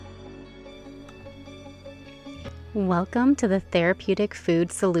Welcome to the Therapeutic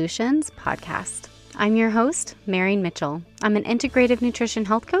Food Solutions podcast. I'm your host, Marian Mitchell. I'm an integrative nutrition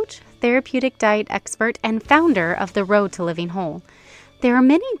health coach, therapeutic diet expert, and founder of The Road to Living Whole. There are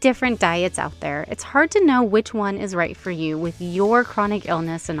many different diets out there. It's hard to know which one is right for you with your chronic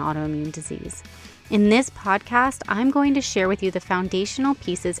illness and autoimmune disease. In this podcast, I'm going to share with you the foundational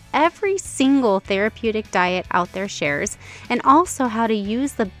pieces every single therapeutic diet out there shares, and also how to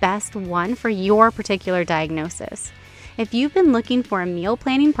use the best one for your particular diagnosis. If you've been looking for a meal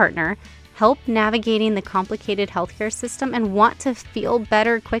planning partner, help navigating the complicated healthcare system, and want to feel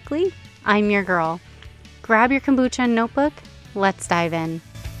better quickly, I'm your girl. Grab your kombucha and notebook. Let's dive in.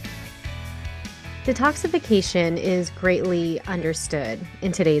 Detoxification is greatly understood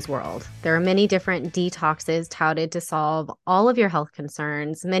in today's world. There are many different detoxes touted to solve all of your health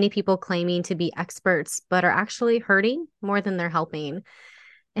concerns, many people claiming to be experts, but are actually hurting more than they're helping.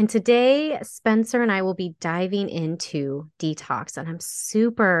 And today, Spencer and I will be diving into detox, and I'm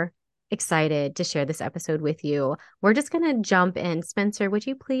super excited to share this episode with you. We're just going to jump in. Spencer, would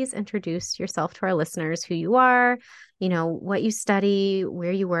you please introduce yourself to our listeners, who you are, what you study,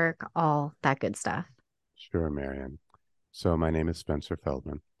 where you work, all that good stuff? Sure, Marian. So my name is Spencer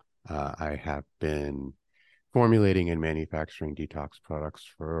Feldman. I have been formulating and manufacturing detox products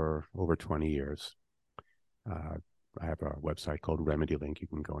for over 20 years. I have a website called Remedy Link you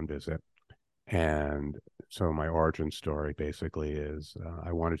can go and visit. And so my origin story basically is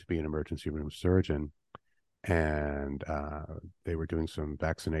I wanted to be an emergency room surgeon, and they were doing some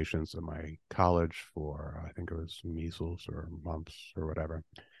vaccinations at my college for, I think it was measles or mumps or whatever.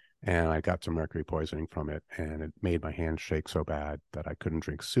 And I got some mercury poisoning from it, and it made my hands shake so bad that I couldn't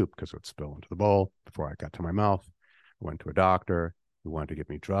drink soup because it would spill into the bowl before I got to my mouth. I went to a doctor who wanted to give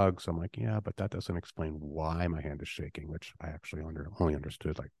me drugs. I'm like, yeah, but that doesn't explain why my hand is shaking, which I actually only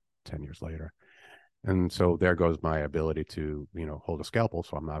understood like 10 years later. And so there goes my ability to, hold a scalpel.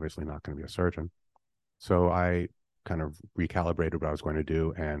 So I'm obviously not going to be a surgeon. So I kind of recalibrated what I was going to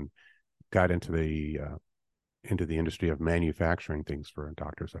do and got into the industry of manufacturing things for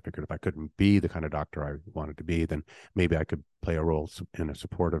doctors. I figured if I couldn't be the kind of doctor I wanted to be, then maybe I could play a role in a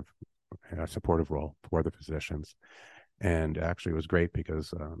supportive role for the physicians. And actually, it was great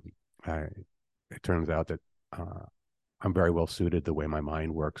because it turns out that I'm very well suited the way my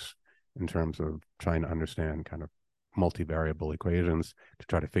mind works in terms of trying to understand kind of multivariable equations to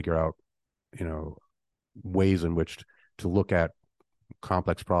try to figure out, ways in which to look at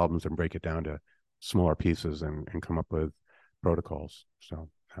complex problems and break it down to smaller pieces and come up with protocols. So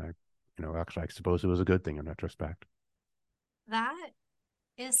actually, I suppose it was a good thing in retrospect. That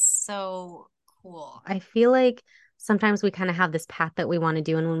is so cool. I feel like sometimes we kind of have this path that we want to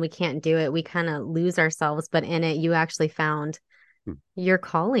do, and when we can't do it, we kind of lose ourselves. But in it, you actually found your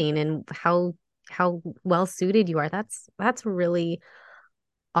calling and how well suited you are. That's really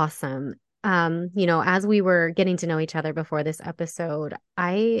awesome. As we were getting to know each other before this episode,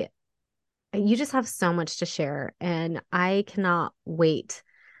 you just have so much to share, and I cannot wait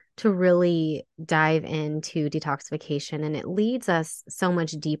to really dive into detoxification, and it leads us so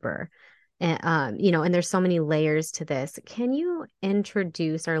much deeper. And there's so many layers to this. Can you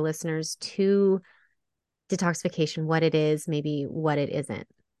introduce our listeners to detoxification, what it is, maybe what it isn't?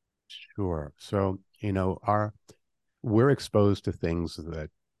 Sure. So, we're exposed to things that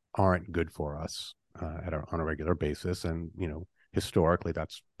aren't good for us on a regular basis. And, historically,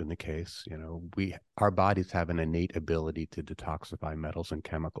 that's been the case. Our bodies have an innate ability to detoxify metals and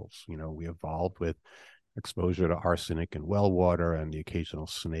chemicals. We evolved with exposure to arsenic and well water and the occasional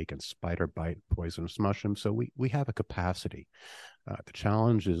snake and spider bite, poisonous mushroom. So we have a capacity. The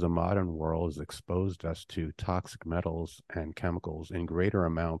challenge is the modern world has exposed us to toxic metals and chemicals in greater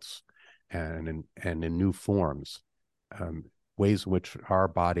amounts and in new forms, ways in which our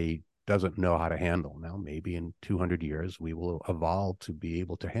body doesn't know how to handle. Now, maybe in 200 years, we will evolve to be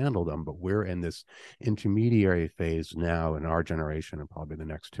able to handle them, but we're in this intermediary phase now in our generation and probably the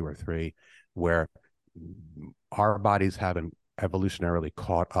next two or three, where our bodies haven't evolutionarily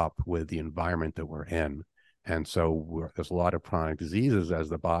caught up with the environment that we're in. And so there's a lot of chronic diseases as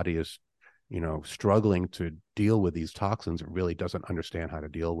the body is, struggling to deal with these toxins it really doesn't understand how to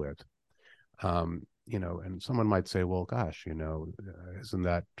deal with. And someone might say, well, gosh, isn't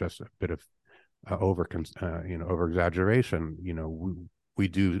that just a bit of over exaggeration? We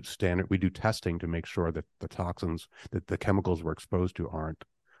do testing to make sure that the toxins, that the chemicals we're exposed to aren't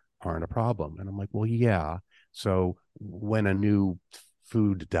a problem. And I'm like, well, yeah. So when a new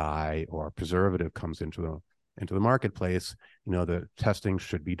food dye or preservative comes into the marketplace, the testing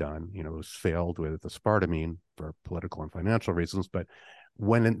should be done. It was failed with aspartame for political and financial reasons, but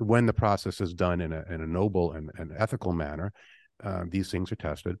when the process is done in a noble and ethical manner, these things are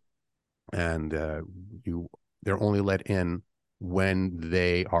tested, and you they're only let in when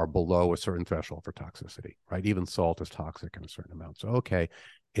they are below a certain threshold for toxicity, right? Even salt is toxic in a certain amount. So okay,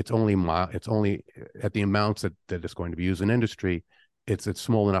 it's only at the amounts that it's going to be used in industry. It's at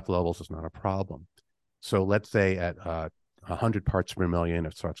small enough levels, it's not a problem. So let's say at 100 parts per million,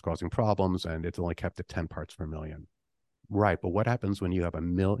 it starts causing problems, and it's only kept at 10 parts per million. Right, but what happens when you have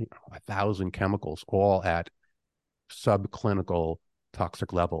 1,000 chemicals all at subclinical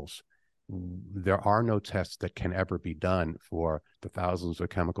toxic levels? There are no tests that can ever be done for the thousands of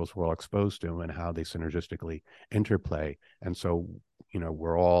chemicals we're all exposed to and how they synergistically interplay. And so,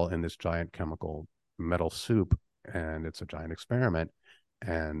 we're all in this giant chemical metal soup, and it's a giant experiment.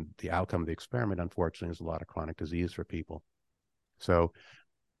 And the outcome of the experiment, unfortunately, is a lot of chronic disease for people. So,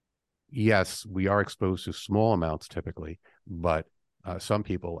 yes, we are exposed to small amounts typically, but some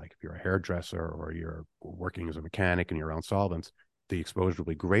people, like if you're a hairdresser or you're working as a mechanic and you're around solvents, the exposure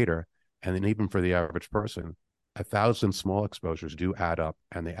will be greater. And then even for the average person, 1,000 small exposures do add up,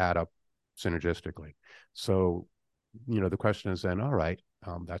 and they add up synergistically. So, the question is then, all right,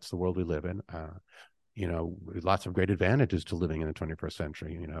 that's the world we live in. Lots of great advantages to living in the 21st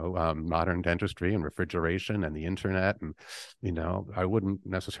century, modern dentistry and refrigeration and the internet. And, I wouldn't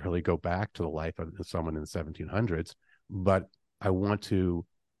necessarily go back to the life of someone in the 1700s, but I want to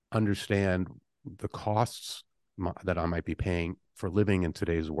understand the costs that I might be paying for living in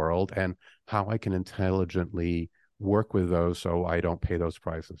today's world and how I can intelligently work with those so I don't pay those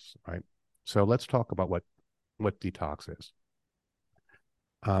prices, right? So let's talk about what detox is.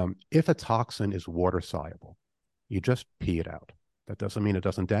 If a toxin is water soluble, you just pee it out. That doesn't mean it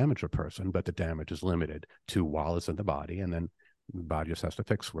doesn't damage a person, but the damage is limited to while it's in the body, and then the body just has to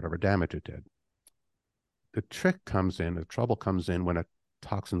fix whatever damage it did. The trouble comes in when a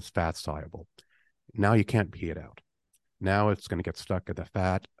toxin's fat soluble. Now you can't pee it out. Now it's going to get stuck in the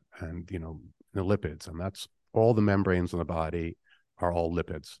fat and, the lipids, and that's all the membranes in the body are all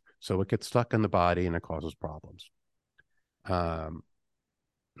lipids. So it gets stuck in the body and it causes problems.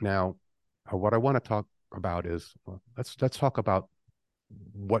 Now, what I want to talk about is, let's talk about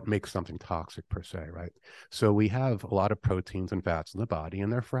what makes something toxic per se, right? So we have a lot of proteins and fats in the body,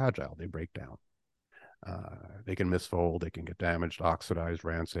 and they're fragile. They break down. They can misfold, they can get damaged, oxidized,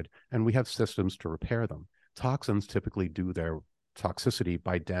 rancid, and we have systems to repair them. Toxins typically do their toxicity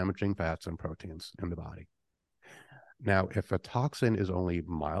by damaging fats and proteins in the body. Now, if a toxin is only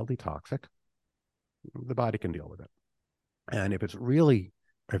mildly toxic, the body can deal with it. And if it's really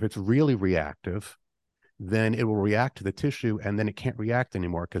reactive, then it will react to the tissue, and then it can't react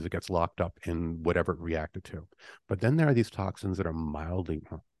anymore because it gets locked up in whatever it reacted to. But then there are these toxins that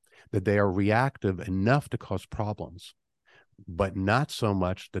they are reactive enough to cause problems, but not so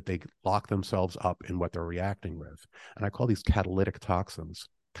much that they lock themselves up in what they're reacting with. And I call these catalytic toxins.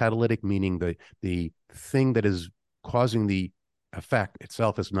 Catalytic meaning the thing that is causing the effect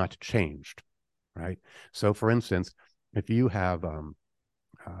itself is not changed, right? So for instance, if you have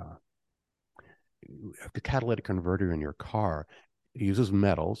the catalytic converter in your car, it uses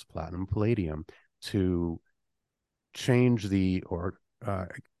metals, platinum, palladium, to change or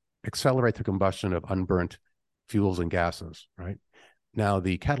accelerate the combustion of unburnt fuels and gases, right? Now,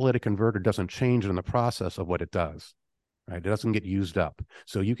 the catalytic converter doesn't change in the process of what it does, right? It doesn't get used up.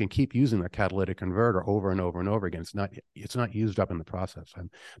 So you can keep using the catalytic converter over and over and over again. It's not used up in the process. And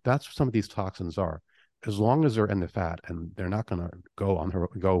that's what some of these toxins are. As long as they're in the fat and they're not going to go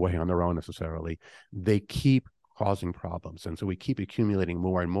away on their own necessarily, they keep causing problems. And so we keep accumulating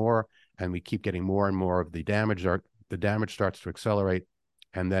more and more, and we keep getting more and more of the damage. The damage starts to accelerate.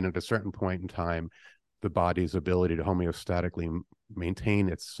 And then at a certain point in time, the body's ability to homeostatically maintain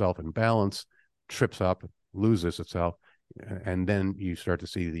itself in balance trips up, loses itself, and then you start to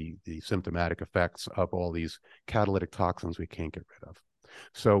see the symptomatic effects of all these catalytic toxins we can't get rid of.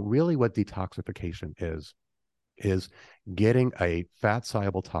 So really what detoxification is getting a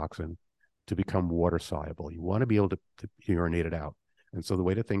fat-soluble toxin to become water-soluble. You want to be able to urinate it out. And so the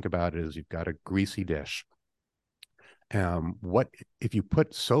way to think about it is you've got a greasy dish. What if you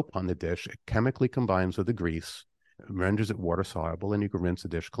put soap on the dish, it chemically combines with the grease, renders it water soluble, and you can rinse the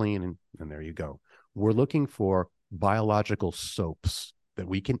dish clean, and there you go. We're looking for biological soaps that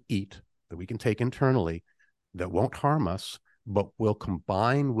we can eat, that we can take internally, that won't harm us, but will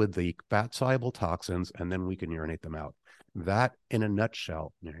combine with the fat soluble toxins, and then we can urinate them out. That, in a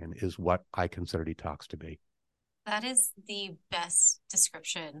nutshell, Marian, is what I consider detox to be. That is the best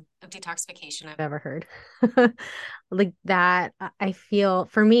description of detoxification I've ever heard. Like that, I feel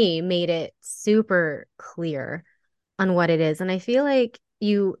for me made it super clear on what it is. And I feel like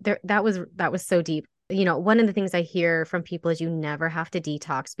you there that was so deep. One of the things I hear from people is you never have to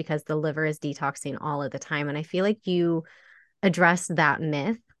detox because the liver is detoxing all of the time. And I feel like you address that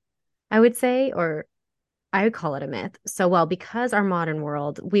myth, I would say, or I would call it a myth. So, well, because our modern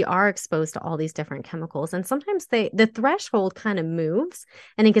world, we are exposed to all these different chemicals, and sometimes the threshold kind of moves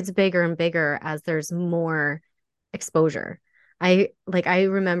and it gets bigger and bigger as there's more exposure. I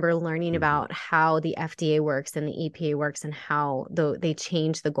remember learning Mm-hmm. about how the FDA works and the EPA works and how they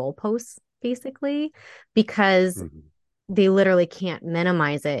change the goalposts basically because Mm-hmm. they literally can't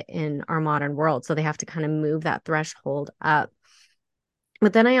minimize it in our modern world. So they have to kind of move that threshold up.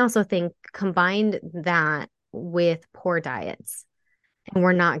 But then I also think combined that with poor diets, and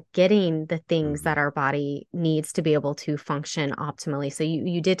we're not getting the things Mm-hmm. that our body needs to be able to function optimally. So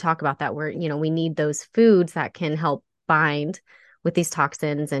you did talk about that where, we need those foods that can help bind with these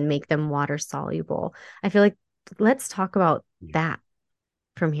toxins and make them water soluble. I feel like let's talk about Yeah. that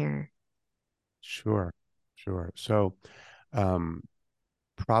from here. Sure. Sure. So, um,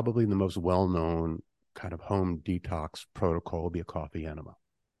 probably the most well-known kind of home detox protocol would be a coffee enema.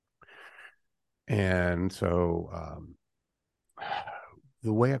 And so,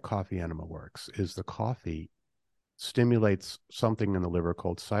 the way a coffee enema works is the coffee stimulates something in the liver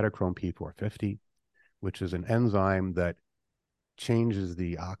called cytochrome P450, which is an enzyme that changes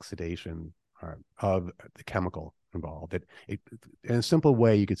the oxidation of the chemical involved. In a simple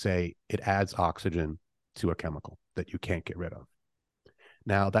way, you could say it adds oxygen to a chemical that you can't get rid of.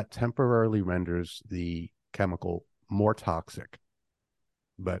 Now, that temporarily renders the chemical more toxic,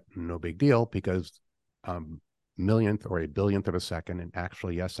 but no big deal because millionth or a billionth of a second, and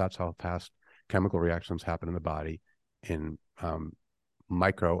actually, yes, that's how fast chemical reactions happen in the body in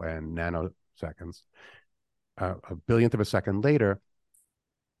micro and nanoseconds. A billionth of a second later,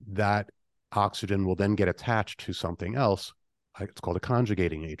 that oxygen will then get attached to something else. It's called a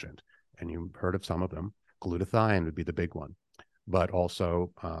conjugating agent. And you've heard of some of them. Glutathione would be the big one, but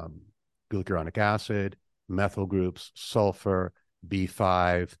also glucuronic acid, methyl groups, sulfur,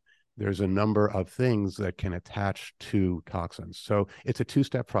 B5. There's a number of things that can attach to toxins. So it's a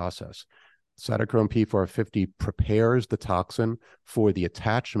two-step process. Cytochrome P450 prepares the toxin for the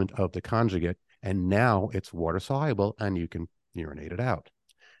attachment of the conjugate, and now it's water soluble and you can urinate it out.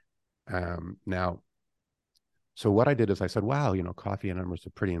 Now, so what I did is I said, wow, coffee enemas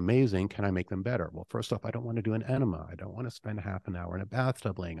are pretty amazing. Can I make them better? Well, first off, I don't want to do an enema. I don't want to spend half an hour in a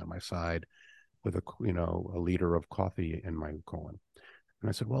bathtub laying on my side with a liter of coffee in my colon. And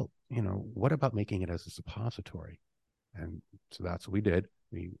I said, well, what about making it as a suppository? And so that's what we did.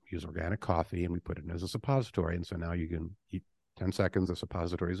 We use organic coffee and we put it in as a suppository. And so now you can eat 10 seconds, the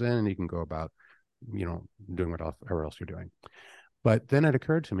suppository's in, and you can go about, doing whatever else you're doing. But then it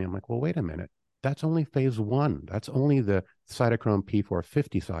occurred to me, I'm like, well, wait a minute. That's only phase one. That's only the cytochrome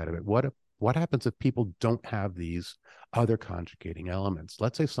P450 side of it. What happens if people don't have these other conjugating elements?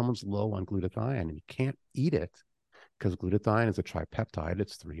 Let's say someone's low on glutathione and you can't eat it because glutathione is a tripeptide.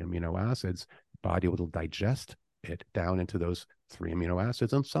 It's 3 amino acids. Body will digest it down into those 3 amino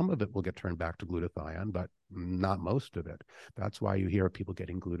acids, and some of it will get turned back to glutathione, but not most of it. That's why you hear people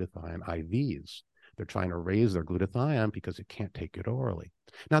getting glutathione IVs. They're trying to raise their glutathione because it can't take it orally.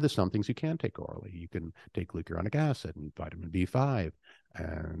 Now, there's some things you can take orally. You can take glucuronic acid and vitamin B5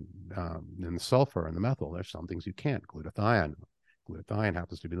 and the sulfur and the methyl. There's some things you can't. Glutathione. Glutathione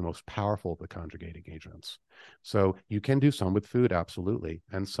happens to be the most powerful of the conjugating agents. So you can do some with food, absolutely.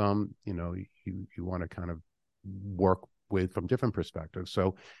 And some, you want to kind of work with from different perspectives.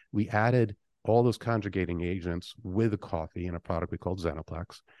 So we added all those conjugating agents with the coffee in a product we called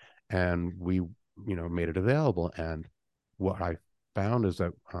Zenoplex, and we made it available. And what I found is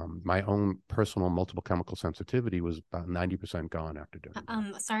that my own personal multiple chemical sensitivity was about 90% gone after doing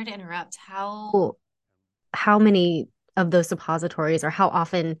that. Sorry to interrupt. How many of those suppositories or how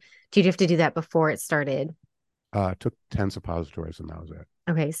often do you have to do that before it started? Took 10 suppositories and that was it.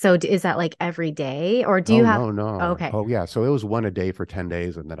 Okay, so is that like every day or do you Oh, have no, no. okay. Oh, yeah. So it was one a day for 10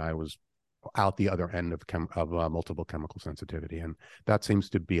 days. And then I was out the other end of multiple chemical sensitivity. And that seems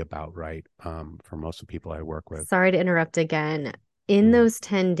to be about right for most of the people I work with. Sorry to interrupt again. In Yeah. those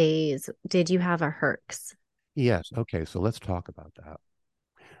 10 days, did you have a herx? Yes. Okay. So let's talk about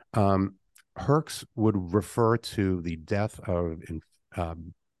that. Herx would refer to the death of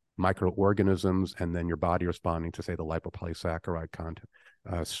microorganisms and then your body responding to, say, the lipopolysaccharide content,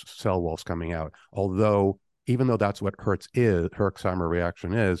 cell walls coming out. Although, even though that's what Herxheimer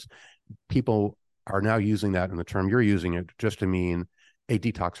reaction is, people are now using that in the term you're using it just to mean a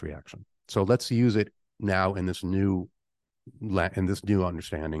detox reaction. So let's use it now in this new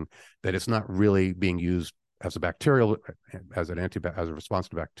understanding that it's not really being used as a bacterial, as a response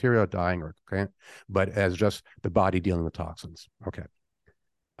to bacteria dying, or but as just the body dealing with toxins. Okay.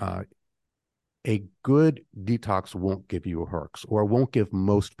 A good detox won't give you a herx, or won't give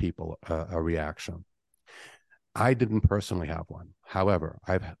most people a reaction. I didn't personally have one. However,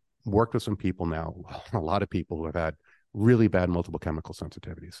 I've worked with some people now, a lot of people who have had really bad multiple chemical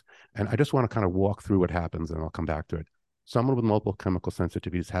sensitivities. And I just want to kind of walk through what happens, and I'll come back to it. Someone with multiple chemical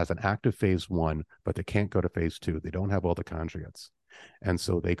sensitivities has an active phase 1, but they can't go to phase 2. They don't have all the conjugates. And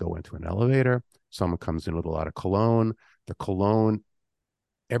so they go into an elevator. Someone comes in with a lot of cologne. The cologne,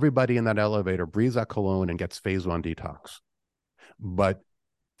 everybody in that elevator breathes that cologne and gets phase 1 detox. But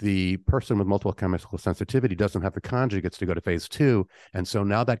the person with multiple chemical sensitivity doesn't have the conjugates to go to phase 2. And so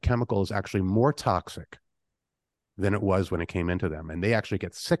now that chemical is actually more toxic than it was when it came into them. And they actually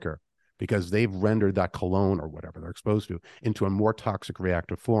get sicker because they've rendered that cologne or whatever they're exposed to into a more toxic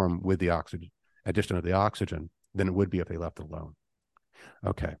reactive form with the oxygen, addition of the oxygen, than it would be if they left it alone.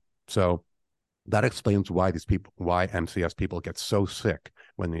 Okay. So that explains why MCS people get so sick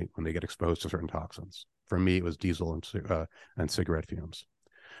when they get exposed to certain toxins. For me, it was diesel and cigarette fumes.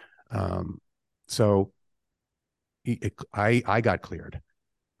 So I got cleared.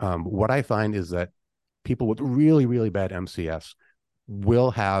 What I find is that people with really, really bad MCS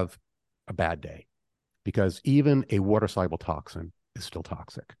will have a bad day, because even a water-soluble toxin is still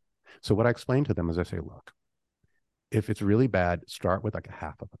toxic. So what I explain to them is I say, look, if it's really bad, start with like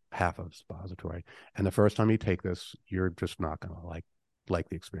half of suppository. And the first time you take this, you're just not going to like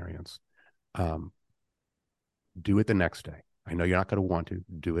the experience. Do it the next day. I know you're not going to want to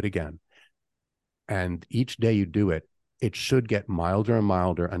do it again. And each day you do it, it should get milder and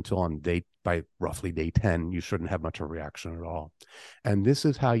milder until by roughly day 10, you shouldn't have much of a reaction at all. And this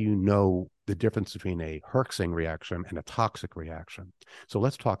is how you know the difference between a herxing reaction and a toxic reaction. So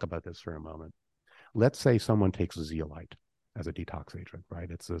let's talk about this for a moment. Let's say someone takes zeolite as a detox agent,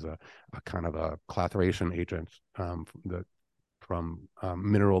 right? It's as a kind of a clathration agent from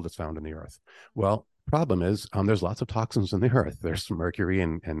mineral that's found in the earth. Well, problem is there's lots of toxins in the earth. There's mercury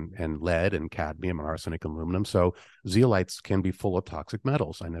and lead and cadmium and arsenic and aluminum. So zeolites can be full of toxic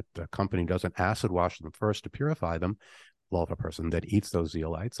metals, and if the company doesn't acid wash them first to purify them, well, if a person that eats those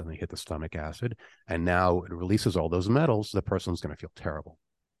zeolites and they hit the stomach acid and now it releases all those metals, the person's going to feel terrible.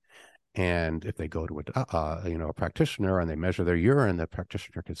 And if they go to a practitioner and they measure their urine, the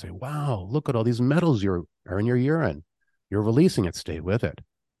practitioner can say, wow, look at all these metals are in your urine. You're releasing it, stay with it.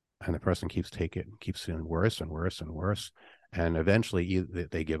 And the person keeps taking it and keeps feeling worse and worse and worse. And eventually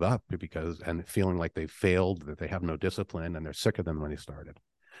they give up and feeling like they failed, that they have no discipline, and they're sicker than when they started.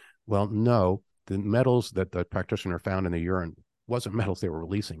 Well, no, the metals that the practitioner found in the urine wasn't metals they were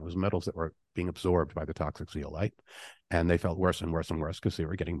releasing. It was metals that were being absorbed by the toxic zeolite. And they felt worse and worse and worse because they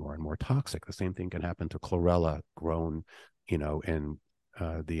were getting more and more toxic. The same thing can happen to chlorella grown, in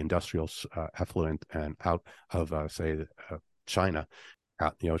the industrial effluent and out of, China,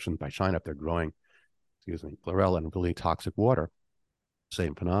 out in the ocean by China, if they're growing, chlorella in really toxic water.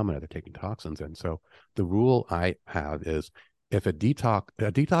 Same phenomena, they're taking toxins in. So the rule I have is, if a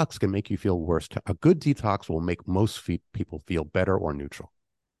detox can make you feel worse, a good detox will make most people feel better or neutral.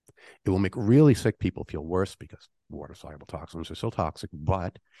 It will make really sick people feel worse because water-soluble toxins are so toxic,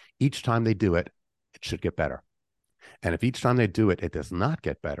 but each time they do it, it should get better. And if each time they do it, it does not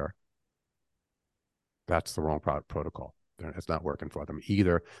get better, that's the wrong protocol. It's not working for them.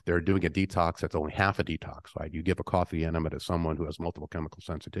 Either they're doing a detox that's only half a detox, right? You give a coffee enema to someone who has multiple chemical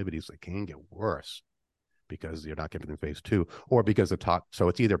sensitivities, they can get worse because you're not giving them phase 2, or because so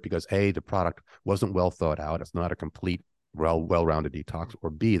it's either because A, the product wasn't well thought out, it's not a complete, well-rounded detox, or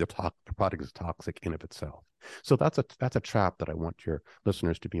B, the product is toxic in of itself. So that's a trap that I want your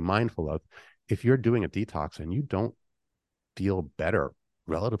listeners to be mindful of. If you're doing a detox and you don't feel better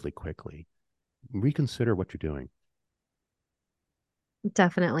relatively quickly, reconsider what you're doing.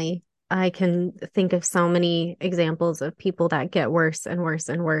 Definitely. I can think of so many examples of people that get worse and worse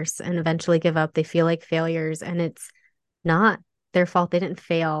and worse and eventually give up. They feel like failures, and it's not their fault. They didn't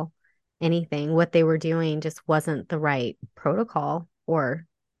fail anything. What they were doing just wasn't the right protocol or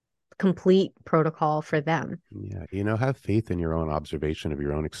complete protocol for them. Yeah. Have faith in your own observation of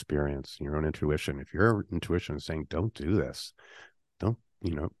your own experience and your own intuition. If your intuition is saying, don't do this, don't,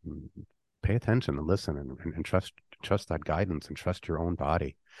 pay attention and listen and trust that guidance and trust your own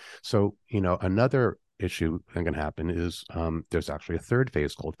body. So, another issue that can happen is there's actually a third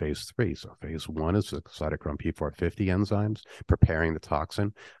phase called phase 3. So phase 1 is the cytochrome P450 enzymes preparing the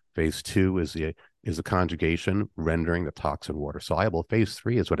toxin. Phase 2 is the conjugation rendering the toxin water soluble. Phase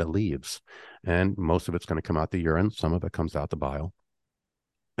 3 is what it leaves, and most of it's going to come out the urine. Some of it comes out the bile.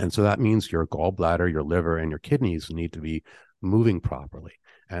 And so that means your gallbladder, your liver, and your kidneys need to be moving properly.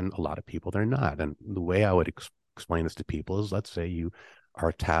 And a lot of people, they're not. And the way I would explain this to people is, let's say you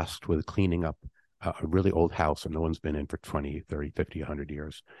are tasked with cleaning up a really old house and no one's been in for 20, 30, 50, 100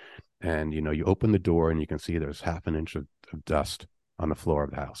 years. And, you open the door and you can see there's half an inch of dust on the floor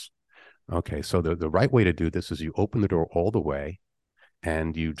of the house. Okay, so the right way to do this is you open the door all the way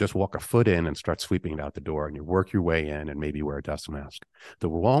and you just walk a foot in and start sweeping it out the door and you work your way in and maybe wear a dust mask. The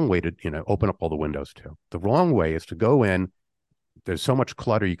wrong way to, open up all the windows too. The wrong way is to go in. There's so much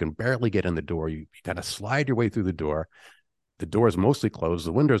clutter, you can barely get in the door. You got to slide your way through the door. The door is mostly closed.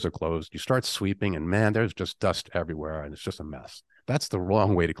 The windows are closed. You start sweeping and man, there's just dust everywhere and it's just a mess. That's the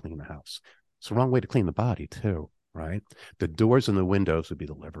wrong way to clean the house. It's the wrong way to clean the body too, right? The doors and the windows would be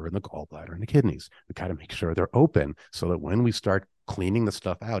the liver and the gallbladder and the kidneys. We got to make sure they're open so that when we start cleaning the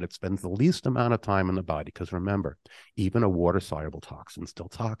stuff out, it spends the least amount of time in the body. Because remember, even a water soluble toxin is still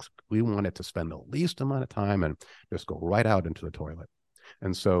toxic. We want it to spend the least amount of time and just go right out into the toilet.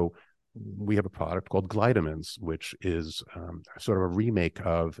 And so we have a product called Glytamins, which is sort of a remake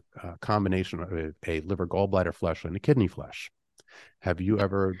of a combination of a liver gallbladder flesh and a kidney flesh. Have you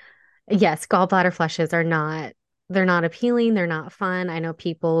ever? Yes, gallbladder flushes are not, they're not appealing, they're not fun. I know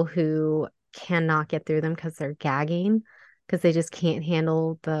people who cannot get through them because they're gagging, because they just can't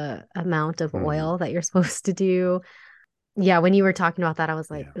handle the amount of Mhm. oil that you're supposed to do. Yeah, when you were talking about that, I was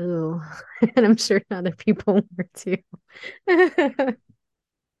like, Yeah. ooh, and I'm sure other people were too.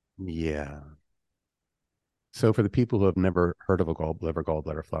 Yeah. So for the people who have never heard of a liver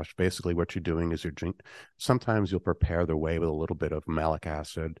gallbladder flush, basically what you're doing is sometimes you'll prepare the whey with a little bit of malic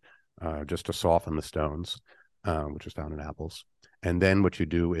acid just to soften the stones, which is found in apples. And then what you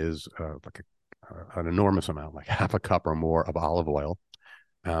do is an enormous amount, like half a cup or more of olive oil,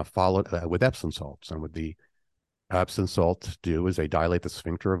 followed with Epsom salts. And what the Epsom salts do is they dilate the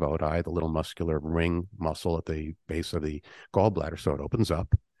sphincter of Oddi, the little muscular ring muscle at the base of the gallbladder, so it opens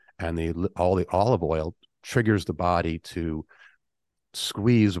up, and all the olive oil triggers the body to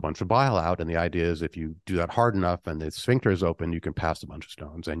squeeze a bunch of bile out. And the idea is if you do that hard enough and the sphincter is open, you can pass a bunch of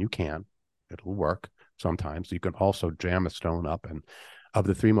stones, and you can. It'll work sometimes. You can also jam a stone up. And of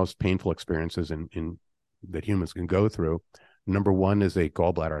the three most painful experiences in that humans can go through, number one is a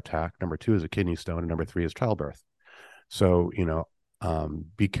gallbladder attack. Number two is a kidney stone. And number three is childbirth. So,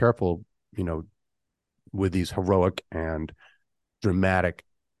 be careful, with these heroic and dramatic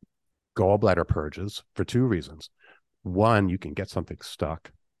gallbladder purges for two reasons. One, you can get something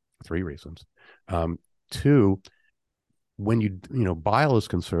stuck. Three reasons. Two, when bile is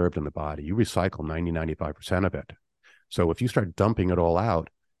conserved in the body, you recycle 95% of it. So if you start dumping it all out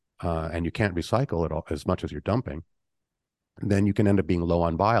and you can't recycle it all as much as you're dumping, then you can end up being low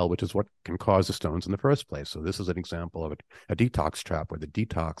on bile, which is what can cause the stones in the first place. So this is an example of a detox trap where the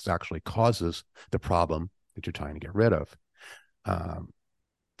detox actually causes the problem that you're trying to get rid of. Um,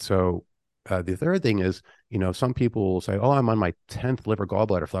 so the third thing is, some people will say, "Oh, I'm on my 10th liver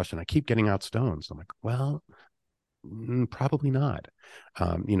gallbladder flush and I keep getting out stones." I'm like, well, probably not.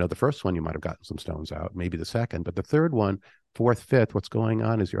 The first one you might have gotten some stones out, maybe the second, but the third one, fourth, fifth, what's going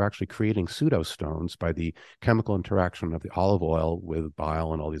on is you're actually creating pseudostones by the chemical interaction of the olive oil with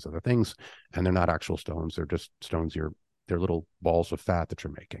bile and all these other things. And they're not actual stones. They're just stones they're little balls of fat that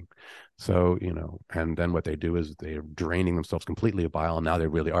you're making. So, and then what they do is they're draining themselves completely of bile, and now they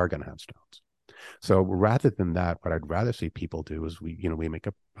really are going to have stones. So rather than that, what I'd rather see people do is we make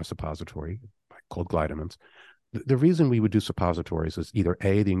a suppository called Glytamins. The reason we would do suppositories is either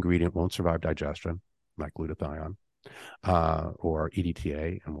A, the ingredient won't survive digestion, like glutathione, or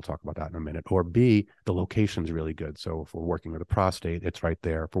EDTA, and we'll talk about that in a minute, or B, the location is really good. So if we're working with the prostate, it's right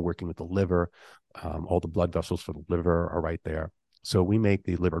there. If we're working with the liver, all the blood vessels for the liver are right there. So we make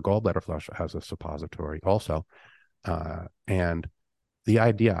the liver gallbladder flush as a suppository also. And the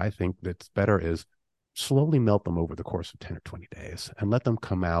idea, I think, that's better is slowly melt them over the course of 10 or 20 days and let them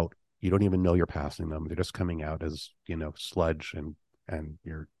come out. You don't even know you're passing them. They're just coming out as, sludge and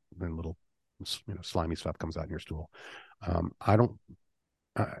your little, slimy stuff comes out in your stool. I don't,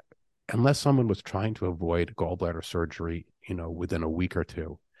 uh, unless someone was trying to avoid gallbladder surgery, within a week or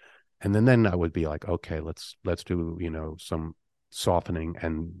two. And then I would be like, okay, let's do, some softening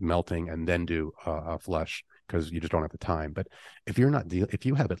and melting and then do a flush because you just don't have the time. But if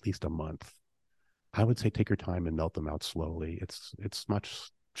you have at least a month, I would say take your time and melt them out slowly. It's much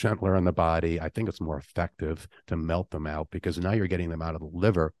gentler on the body. I think it's more effective to melt them out because now you're getting them out of the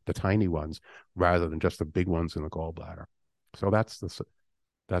liver, the tiny ones, rather than just the big ones in the gallbladder. So that's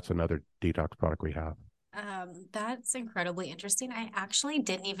another detox product we have. That's incredibly interesting. I actually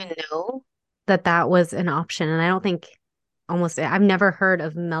didn't even know that that was an option. And I don't think almost, I've never heard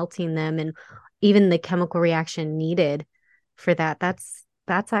of melting them and even the chemical reaction needed for that. That's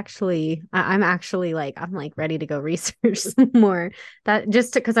actually, I'm actually like, I'm like ready to go research some more that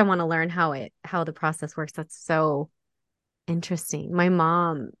just because I want to learn how the process works. That's so interesting. My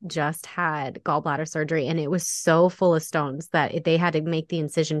mom just had gallbladder surgery and it was so full of stones that they had to make the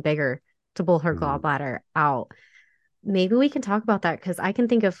incision bigger to pull her Mhm. gallbladder out. Maybe we can talk about that because I can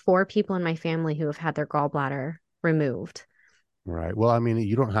think of four people in my family who have had their gallbladder removed. Right. Well, I mean,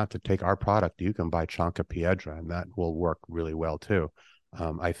 you don't have to take our product. You can buy Chanca Piedra, and that will work really well too.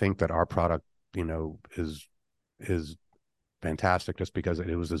 I think that our product, is fantastic just because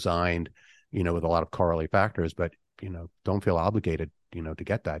it was designed, with a lot of correlative factors. But don't feel obligated, to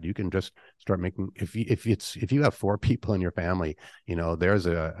get that. You can just start making. If you have four people in your family, there's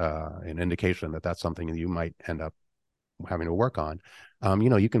an indication that that's something that you might end up having to work on.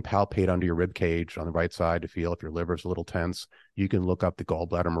 You can palpate under your rib cage on the right side to feel if your liver's a little tense. You can look up the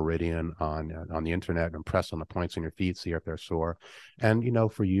gallbladder meridian on the internet and press on the points on your feet, see if they're sore. And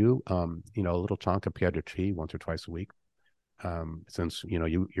for you, a little chunk of Piedra tea once or twice a week. Since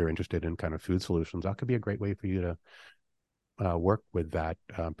you're interested in kind of food solutions, that could be a great way for you to work with that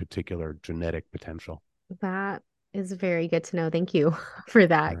particular genetic potential. That is very good to know. Thank you for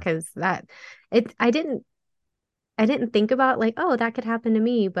that Sure. because that it I didn't think about like, oh, that could happen to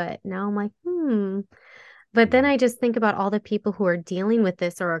me, but now I'm like, hmm. But then Mm-hmm. I just think about all the people who are dealing with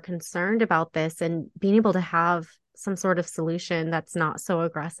this or are concerned about this and being able to have some sort of solution that's not so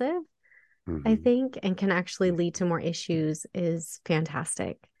aggressive, I Mm-hmm. think, and can actually lead to more issues is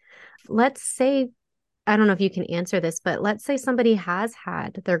fantastic. Let's say, I don't know if you can answer this, but let's say somebody has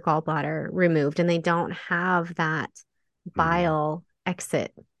had their gallbladder removed and they don't have that Mm-hmm. bile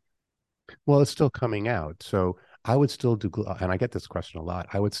exit. Well, it's still coming out. So I would still do, and I get this question a lot.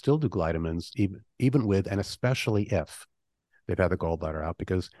 I would still do glutamins, even with, and especially if they've had the gallbladder out,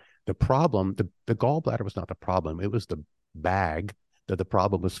 because the gallbladder was not the problem. It was the bag that the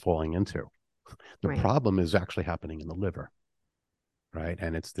problem was falling into. The Right. problem is actually happening in the liver, right?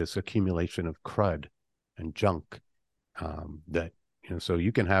 And it's this accumulation of crud and junk that so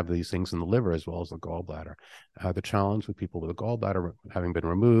you can have these things in the liver as well as the gallbladder. The challenge with people with a gallbladder having been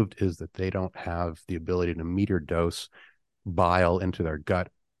removed is that they don't have the ability to meter dose bile into their gut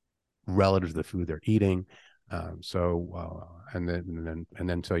relative to the food they're eating. And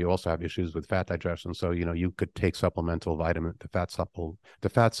then so you also have issues with fat digestion. So you could take supplemental vitamin, the fat soluble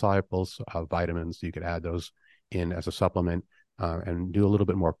vitamins. You could add those in as a supplement, and do a little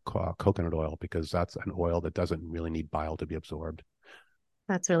bit more coconut oil because that's an oil that doesn't really need bile to be absorbed.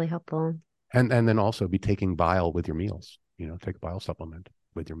 That's really helpful. And then also be taking bile with your meals. Take a bile supplement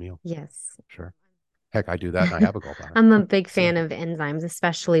with your meal. Yes. Sure. Heck, I do that and I have a gallbladder. I'm a big So fan of enzymes,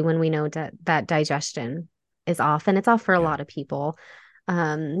 especially when we know that digestion is off, and it's off for a yeah. lot of people.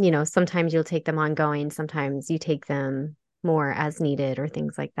 Sometimes you'll take them ongoing, sometimes you take them more as needed or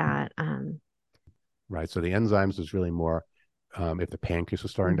things like that. Right. So the enzymes is really more if the pancreas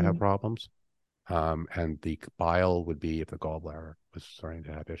is starting to have Mhm. problems. And the bile would be if the gallbladder was starting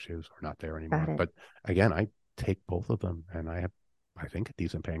to have issues or not there Got anymore. it. But again, I take both of them and I think, a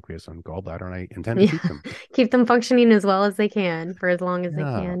decent pancreas and gallbladder, and I intend to Yeah. keep them. Keep them functioning as well as they can for as long as they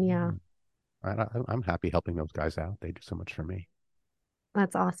Yeah. can. Yeah. I'm happy helping those guys out. They do so much for me.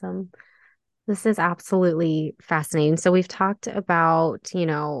 That's awesome. This is absolutely fascinating. So we've talked about,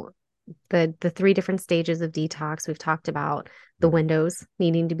 the three different stages of detox. We've talked about the Mm-hmm. windows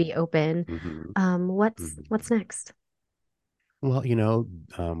needing to be open. Mm-hmm. What's Mm-hmm. next? Well,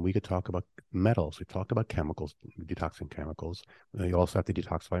 we could talk about metals. We talked about chemicals, detoxing chemicals. You also have to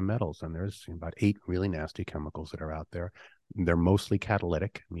detoxify metals, and there's about 8 really nasty chemicals that are out there. They're mostly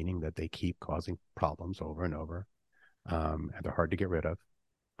catalytic, meaning that they keep causing problems over and over, and they're hard to get rid of.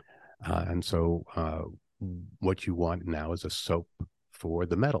 And so, what you want now is a soap for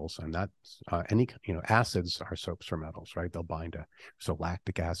the metals, and that's any acids are soaps for metals, right? They'll bind to so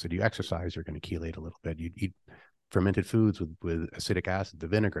lactic acid. You exercise, you're going to chelate a little bit. You eat fermented foods with acidic acid, the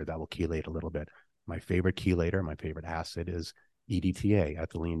vinegar, that will chelate a little bit. My favorite chelator, my favorite acid is EDTA,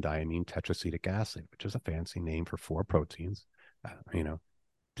 ethylene diamine tetracetic acid, which is a fancy name for 4 proteins. Uh, you know,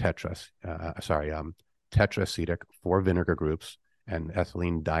 tetracetic, 4 vinegar groups, and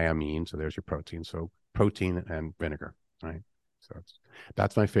ethylene diamine. So there's your protein. So protein and vinegar, right? So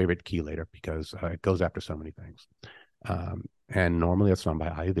that's my favorite chelator because it goes after so many things. And normally it's done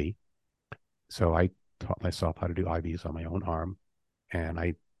by IV. So I taught myself how to do IVs on my own arm,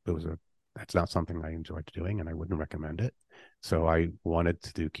 and that's not something I enjoyed doing, and I wouldn't recommend it. So I wanted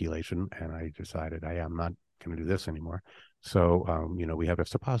to do chelation, and I decided I am not going to do this anymore. So we have a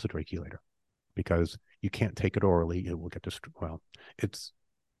suppository chelator because You can't take it orally. It will get destroyed. Well, it's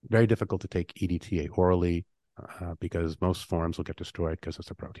very difficult to take EDTA orally because most forms will get destroyed because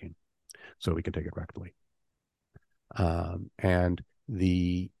it's a protein. So we can take it rectally. And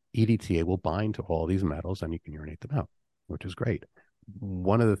the EDTA will bind to all these metals and you can urinate them out, which is great.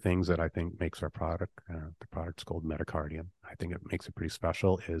 One of the things that I think makes our product, the product's called metacardium, I think it makes it pretty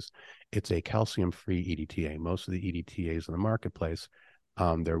special, is it's a calcium-free EDTA. Most of the EDTAs in the marketplace,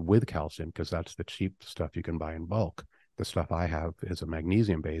 they're with calcium because that's the cheap stuff you can buy in bulk. The stuff I have is a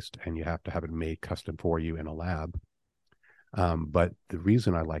magnesium-based, and you have to have it made custom for you in a lab. But the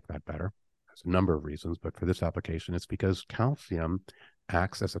reason I like that better, there's a number of reasons, but for this application, it's because calcium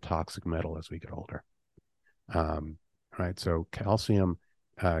acts as a toxic metal as we get older. Right? So calcium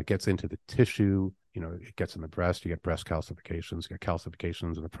gets into the tissue, it gets in the breast, you get breast calcifications, you get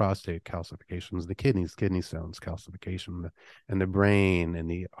calcifications in the prostate, calcifications in the kidneys, kidney stones, calcification in the brain, and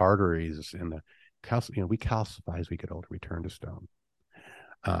the arteries, and the calcium, we calcify as we get older, we turn to stone.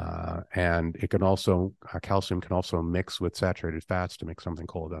 And it can also, calcium can also mix with saturated fats to make something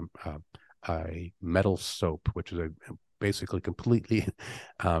called a metal soap, which is basically completely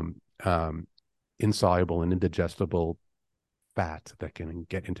insoluble and indigestible fat that can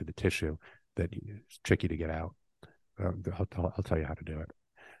get into the tissue that is tricky to get out. I'll tell you how to do it.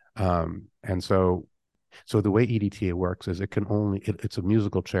 And so the way EDTA works is it's a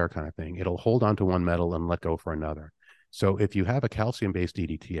musical chair kind of thing. It'll hold on to one metal and let go for another. So if you have a calcium-based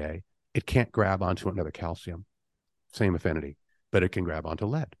EDTA, it can't grab onto another calcium, same affinity, but it can grab onto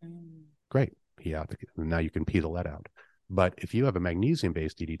lead. Great. Yeah, now you can pee the lead out. But if you have a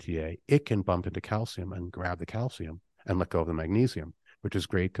magnesium-based EDTA, it can bump into calcium and grab the calcium and let go of the magnesium, which is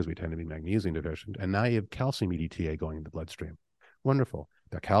great because we tend to be magnesium deficient. And now you have calcium EDTA going in the bloodstream. Wonderful.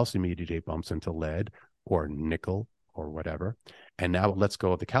 The calcium EDTA bumps into lead or nickel or whatever. And now it lets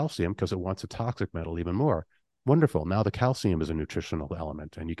go of the calcium because it wants a toxic metal even more. Wonderful. Now the calcium is a nutritional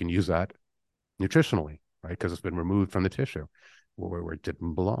element and you can use that nutritionally, right? Because it's been removed from the tissue where it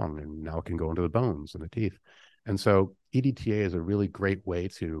didn't belong. And now it can go into the bones and the teeth. And so EDTA is a really great way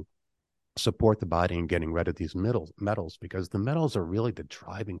to support the body in getting rid of these metals because the metals are really the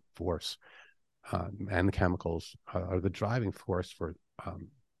driving force, and the chemicals are the driving force for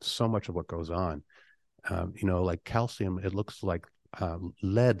so much of what goes on. Like calcium, it looks like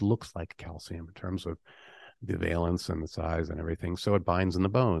lead looks like calcium in terms of the valence and the size and everything. So it binds in the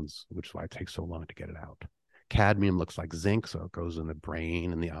bones, which is why it takes so long to get it out. Cadmium looks like zinc, so it goes in the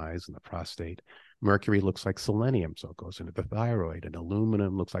brain and the eyes and the prostate. Mercury looks like selenium, so it goes into the thyroid. And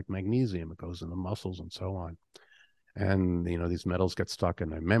aluminum looks like magnesium, it goes in the muscles and so on. And, these metals get stuck in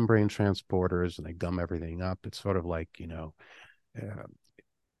the membrane transporters and they gum everything up. It's sort of like,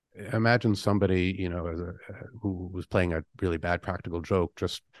 imagine somebody, who was playing a really bad practical joke,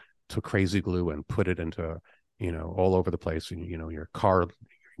 just took crazy glue and put it into, all over the place, your car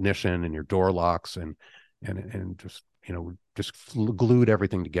ignition and your door locks and just glued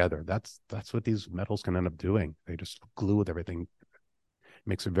everything together. That's what these metals can end up doing. They just glue with everything. It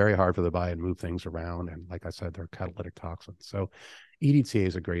makes it very hard for the body to move things around. And like I said, they're catalytic toxins. So EDTA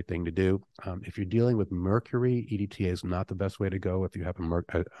is a great thing to do. If you're dealing with mercury, EDTA is not the best way to go if you have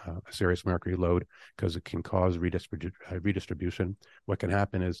a serious mercury load because it can cause redistribution. What can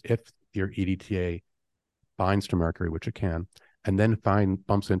happen is if your EDTA binds to mercury, which it can, and then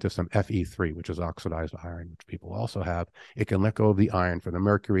bumps into some Fe3, which is oxidized iron, which people also have, it can let go of the iron for the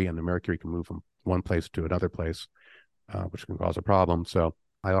mercury, and the mercury can move from one place to another place, which can cause a problem. So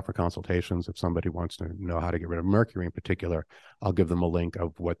I offer consultations. If somebody wants to know how to get rid of mercury in particular, I'll give them a link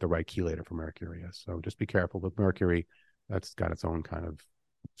of what the right chelator for mercury is. So just be careful with mercury. That's got its own kind of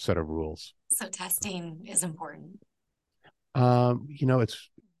set of rules. So testing is important.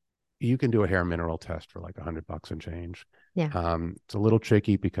 You can do a hair mineral test for like $100 and change. Yeah. It's a little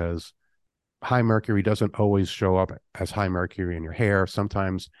tricky because high mercury doesn't always show up as high mercury in your hair.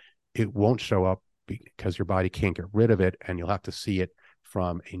 Sometimes it won't show up because your body can't get rid of it, and you'll have to see it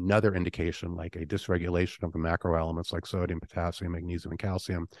from another indication, like a dysregulation of the macro elements like sodium, potassium, magnesium, and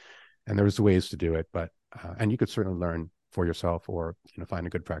calcium. And there's ways to do it, but and you could certainly learn for yourself or find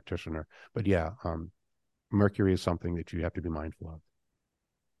a good practitioner. But yeah, mercury is something that you have to be mindful of.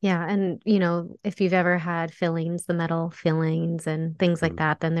 Yeah. And, if you've ever had fillings, the metal fillings and things like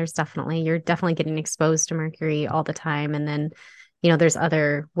that, then you're definitely getting exposed to mercury all the time. And then, there's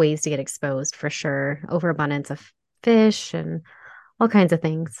other ways to get exposed for sure. Overabundance of fish and all kinds of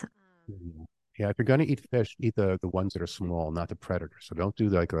things. Yeah, if you're going to eat fish, eat the ones that are small, not the predators. So don't do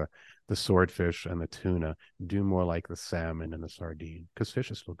like the swordfish and the tuna. Do more like the salmon and the sardine because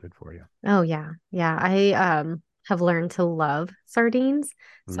fish is still good for you. Oh yeah. Yeah. I have learned to love sardines.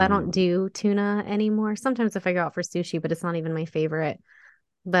 So I don't Mm, do tuna anymore. Sometimes if I go out for sushi, but it's not even my favorite.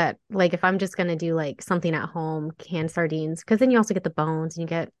 But like if I'm just gonna do like something at home, canned sardines, because then you also get the bones and you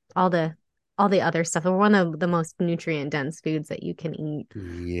get all the other stuff. They're one of the most nutrient dense foods that you can eat.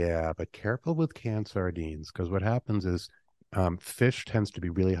 yeah, but careful with canned sardines because what happens is fish tends to be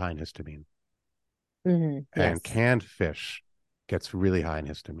really high in histamine, and Yes. canned fish gets really high in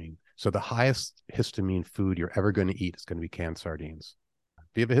histamine. So the highest histamine food you're ever going to eat is going to be canned sardines.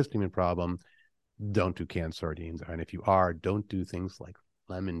 If you have a histamine problem, don't do canned sardines. And if you are, don't do things like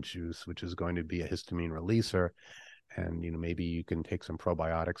lemon juice, which is going to be a histamine releaser. And maybe you can take some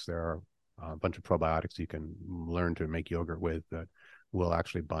probiotics. There are a bunch of probiotics you can learn to make yogurt with that will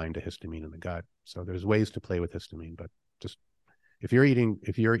actually bind to histamine in the gut. So there's ways to play with histamine, but just if you're eating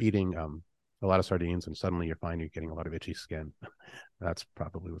a lot of sardines and suddenly you find you're getting a lot of itchy skin, that's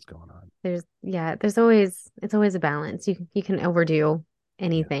probably what's going on. There's always it's always a balance. You can overdo Yeah.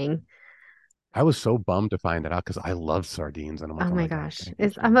 anything. I was so bummed to find that out because I love sardines and I'm Oh like, oh my my God, I gosh. can't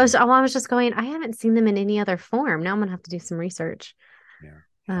get sardines. I was just going, I haven't seen them in any other form. Now I'm gonna have to do some research. Yeah.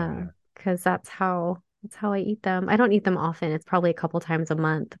 Yeah. Uh, Yeah. because that's how I eat them. I don't eat them often. It's probably a couple times a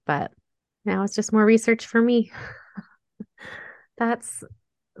month, but now it's just more research for me. That's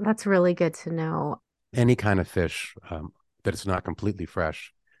that's really good to know. Any kind of fish that is not completely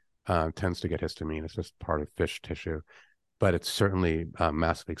fresh tends to get histamine. It's just part of fish tissue, but it's certainly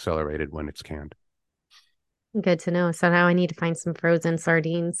massively accelerated when it's canned. Good to know. So now I need to find some frozen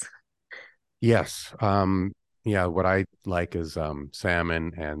sardines. Yes. Yeah. What I like is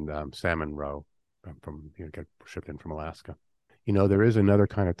salmon and salmon roe from get shipped in from Alaska. There is another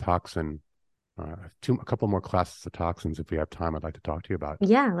kind of toxin. A couple more classes of toxins. If we have time, I'd like to talk to you about.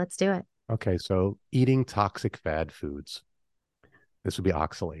 Yeah, let's do it. Okay, so eating toxic fad foods. This would be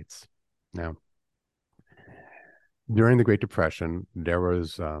oxalates. Now, during the Great Depression, there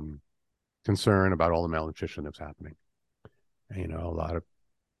was concern about all the malnutrition that was happening. A lot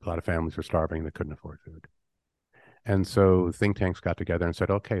of families were starving; they couldn't afford food. And so think tanks got together and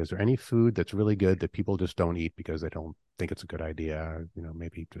said, okay, is there any food that's really good that people just don't eat because they don't think it's a good idea?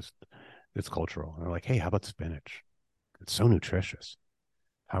 Maybe just it's cultural. And they're like, hey, how about spinach? It's so nutritious.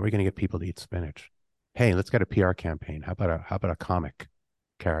 How are we going to get people to eat spinach? Hey, let's get a PR campaign. How about a comic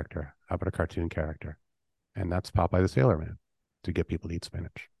character? How about a cartoon character? And that's Popeye the Sailor Man to get people to eat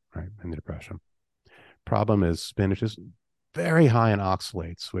spinach, right? In the Depression. Problem is spinach is very high in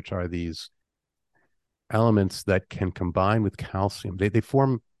oxalates, which are these elements that can combine with calcium. They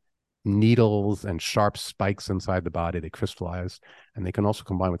form needles and sharp spikes inside the body. They crystallize, and they can also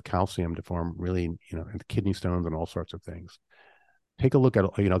combine with calcium to form really, kidney stones and all sorts of things. Take a look at,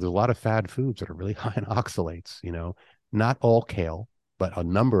 there's a lot of fad foods that are really high in oxalates. Not all kale, but a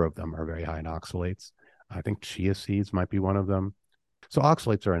number of them are very high in oxalates. I think chia seeds might be one of them. So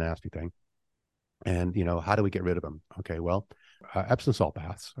oxalates are a nasty thing. And, how do we get rid of them? Okay, well, Epsom salt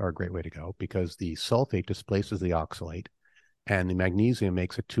baths are a great way to go because the sulfate displaces the oxalate and the magnesium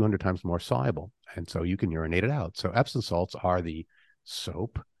makes it 200 times more soluble. And so you can urinate it out. So Epsom salts are the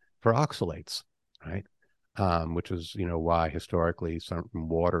soap for oxalates, right? Which is, why historically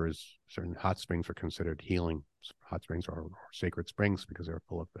certain hot springs are considered healing hot springs or sacred springs because they're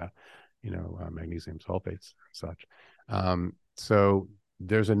full of magnesium sulfates and such. So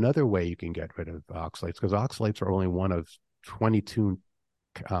there's another way you can get rid of oxalates because oxalates are only one of 22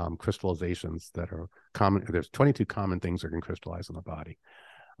 crystallizations that are common. There's 22 common things that can crystallize in the body.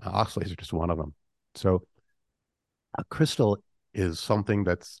 Oxalates are just one of them. So a crystal is something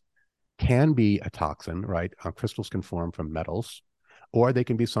that's can be a toxin, right? Crystals can form from metals, or they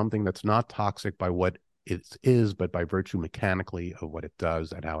can be something that's not toxic by what it is, but by virtue mechanically of what it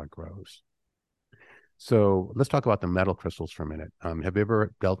does and how it grows. So let's talk about the metal crystals for a minute. Have you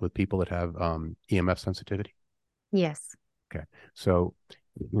ever dealt with people that have EMF sensitivity? Yes. Okay. So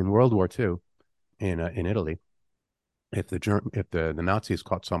in World War II, in Italy, if the Nazis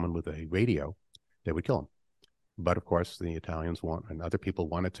caught someone with a radio, they would kill them. But of course, the Italians and other people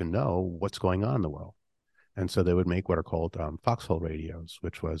wanted to know what's going on in the world. And so they would make what are called foxhole radios,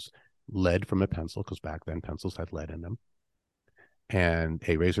 which was lead from a pencil, because back then pencils had lead in them, and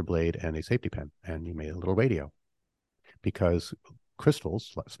a razor blade and a safety pin. And you made a little radio because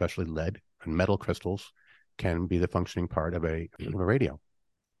crystals, especially lead and metal crystals, can be the functioning part of a radio.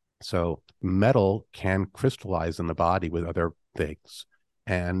 So metal can crystallize in the body with other things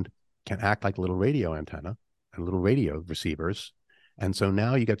and can act like a little radio antenna and little radio receivers. And so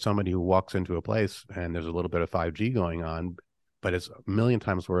now you get somebody who walks into a place and there's a little bit of 5G going on, but it's a million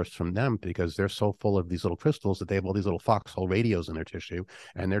times worse from them because they're so full of these little crystals that they have all these little foxhole radios in their tissue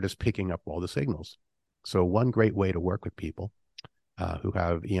and they're just picking up all the signals. So one great way to work with people who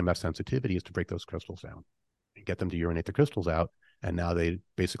have EMF sensitivity is to break those crystals down and get them to urinate the crystals out. And now they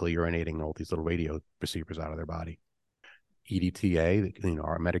basically urinating all these little radio receivers out of their body. EDTA,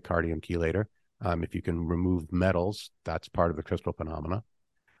 our metacardium chelator. If you can remove metals, that's part of the crystal phenomena,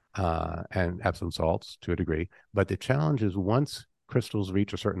 and Epsom salts to a degree. But the challenge is once crystals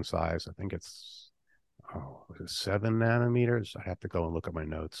reach a certain size, I think it's 7 nanometers. I have to go and look at my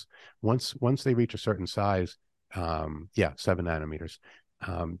notes. Once they reach a certain size, 7 nanometers.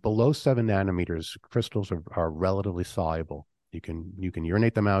 Below 7 nanometers, crystals are relatively soluble. You can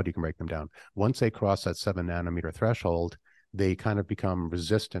urinate them out, you can break them down. Once they cross that 7 nanometer threshold, they kind of become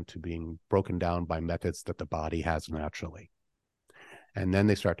resistant to being broken down by methods that the body has naturally. And then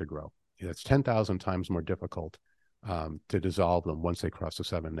they start to grow. It's 10,000 times more difficult to dissolve them once they cross the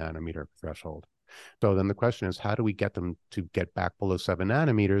 7 nanometer threshold. So then the question is, how do we get them to get back below 7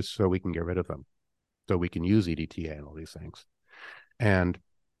 nanometers so we can get rid of them? So we can use EDTA and all these things. And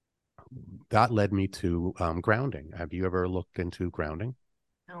that led me to grounding. Have you ever looked into grounding?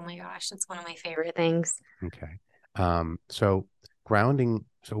 Oh my gosh, that's one of my favorite things. Okay. So grounding,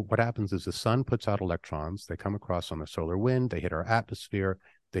 so what happens is the sun puts out electrons. They come across on the solar wind. They hit our atmosphere.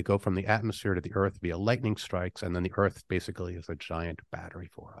 They go from the atmosphere to the earth via lightning strikes. And then the earth basically is a giant battery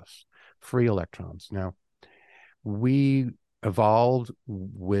for us. Free electrons. Now, we evolved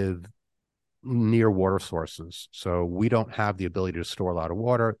with near water sources. So we don't have the ability to store a lot of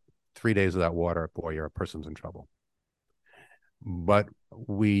water. 3 days of that water, boy, a person's in trouble. But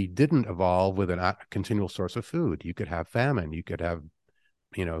we didn't evolve with a continual source of food. You could have famine. You could have,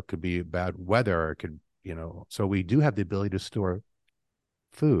 it could be bad weather. It could, so we do have the ability to store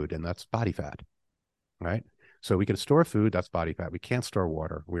food, and that's body fat, right? So we can store food, that's body fat. We can't store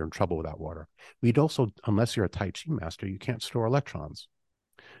water. We're in trouble without water. We'd also, unless you're a Tai Chi master, you can't store electrons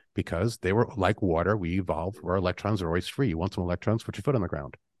because they were like water. We evolved where electrons are always free. You want some electrons, put your foot on the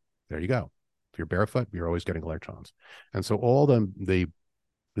ground. There you go. If you're barefoot, you're always getting electrons. And so all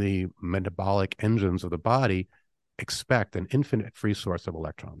the metabolic engines of the body expect an infinite free source of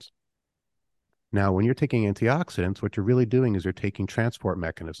electrons. Now, when you're taking antioxidants, what you're really doing is you're taking transport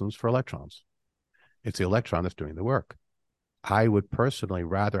mechanisms for electrons. It's the electron that's doing the work. I would personally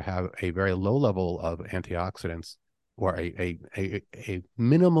rather have a very low level of antioxidants or a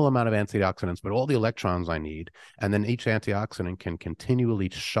minimal amount of antioxidants, but all the electrons I need. And then each antioxidant can continually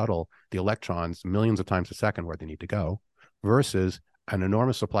shuttle the electrons millions of times a second where they need to go, versus an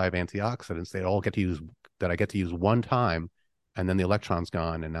enormous supply of antioxidants that I get to use one time, and then the electron's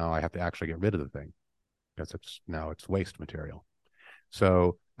gone, and now I have to actually get rid of the thing because it's waste material.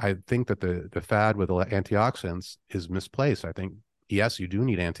 So I think that the fad with antioxidants is misplaced. I think, yes, you do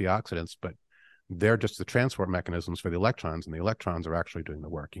need antioxidants, but they're just the transport mechanisms for the electrons, and the electrons are actually doing the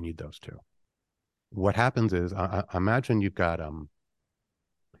work. You need those too. What happens is, imagine you've got,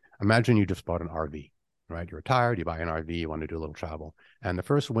 imagine you just bought an RV, right? You're retired, you buy an RV, you want to do a little travel. And the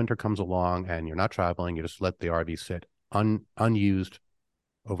first winter comes along and you're not traveling, you just let the RV sit unused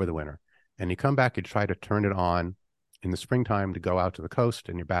over the winter. And you come back, you try to turn it on in the springtime to go out to the coast,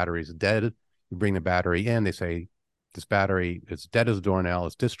 and your battery is dead. You bring the battery in, they say, this battery is dead as a doornail,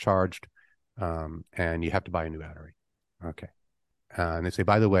 it's discharged, and you have to buy a new battery. Okay. And they say,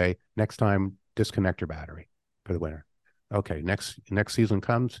 by the way, next time, disconnect your battery for the winter. Okay, next season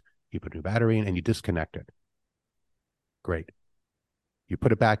comes, you put a new battery in and you disconnect it. Great. You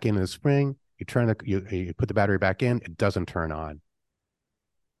put it back in the spring, you put the battery back in, it doesn't turn on.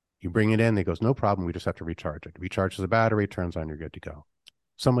 You bring it in, it goes, no problem, we just have to recharge it. Recharges the battery, turns on, you're good to go.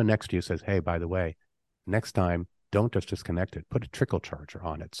 Someone next to you says, hey, by the way, next time, don't just disconnect it, put a trickle charger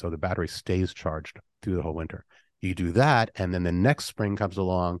on it so the battery stays charged through the whole winter. You do that, and then the next spring comes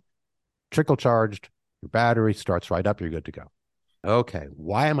along, trickle charged, your battery starts right up, you're good to go. Okay,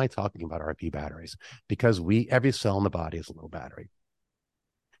 why am I talking about RV batteries? Because every cell in the body is a little battery.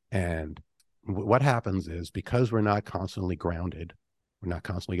 And what happens is, because we're not constantly grounded, we're not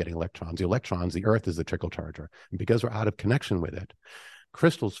constantly getting electrons. The earth is the trickle charger. And because we're out of connection with it,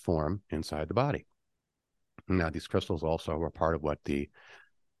 crystals form inside the body. Now, these crystals also are part of what the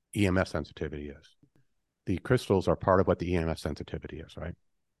EMF sensitivity is. The crystals are part of what the EMF sensitivity is, right?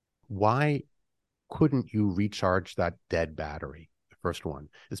 Why couldn't you recharge that dead battery? The first one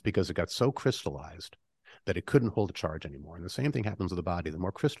is because it got so crystallized that it couldn't hold a charge anymore. And the same thing happens with the body. The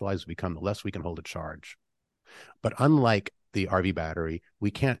more crystallized we become, the less we can hold a charge. But unlike the RV battery,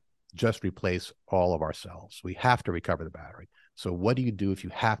 we can't just replace all of our cells. We have to recover the battery. So what do you do if you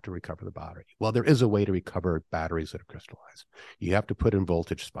have to recover the battery? Well, there is a way to recover batteries that are crystallized. You have to put in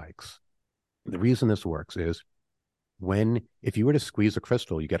voltage spikes. The reason this works is if you were to squeeze a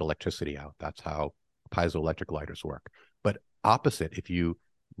crystal, you get electricity out. That's how piezoelectric lighters work. But opposite, if you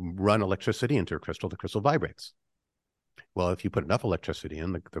run electricity into a crystal, the crystal vibrates. Well, if you put enough electricity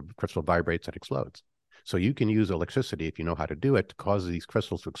in, the crystal vibrates and explodes. So you can use electricity, if you know how to do it, to cause these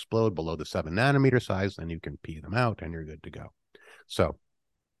crystals to explode below the 7 nanometer size, then you can pee them out and you're good to go. So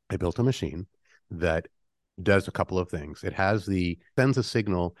I built a machine that does a couple of things. It sends a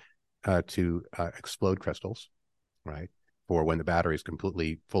signal to explode crystals, right? For when the battery is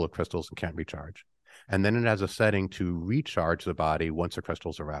completely full of crystals and can't recharge. And then it has a setting to recharge the body once the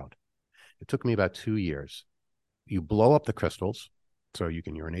crystals are out. It took me about 2 years. You blow up the crystals so you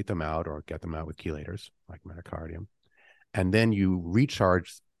can urinate them out or get them out with chelators like metacardium. And then you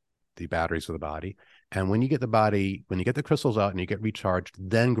recharge the batteries of the body. And when you get the crystals out and you get recharged,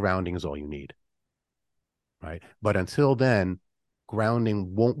 then grounding is all you need, right? But until then,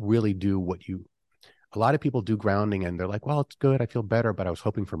 grounding won't really do a lot of people do grounding and they're like, well, it's good, I feel better, but I was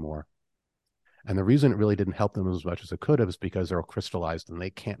hoping for more. And the reason it really didn't help them as much as it could have is because they're all crystallized and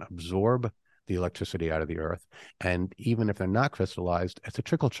they can't absorb the electricity out of the earth. And even if they're not crystallized, it's a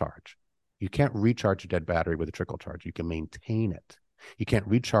trickle charge. You can't recharge a dead battery with a trickle charge. You can maintain it. You can't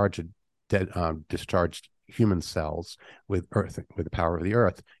recharge a dead, discharged human cells with the power of the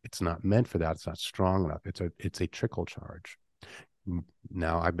earth. It's not meant for that. It's not strong enough. It's a trickle charge.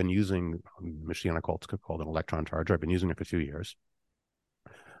 Now, I've been using a machine called an electron charger. I've been using it for 2 years.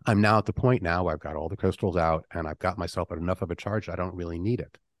 I'm now at the point now where I've got all the crystals out and I've got myself at enough of a charge. I don't really need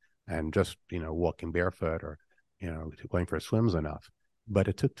it. And just, walking barefoot or, going for a swim's enough. But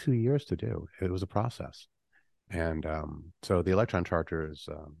it took 2 years to do. It was a process. And so the electron charger it's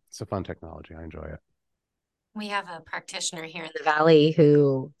a fun technology. I enjoy it. We have a practitioner here in the Valley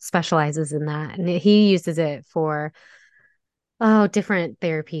who specializes in that, and he uses it for different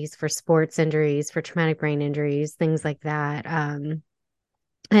therapies for sports injuries, for traumatic brain injuries, things like that.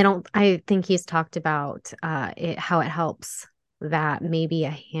 I think he's talked about how it helps that maybe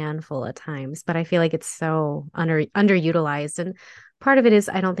a handful of times, but I feel like it's so underutilized. And part of it is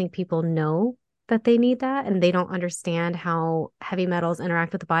I don't think people know that they need that and they don't understand how heavy metals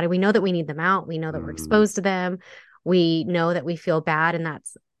interact with the body. We know that we need them out. We know that we're Mm, exposed to them. We know that we feel bad, and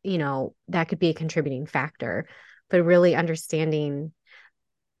that's, that could be a contributing factor. But really understanding,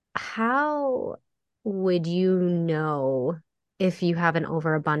 how would you know if you have an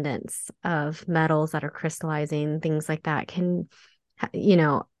overabundance of metals that are crystallizing, things like that? You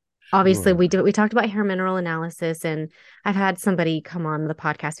know, obviously sure. we talked about hair mineral analysis, and I've had somebody come on the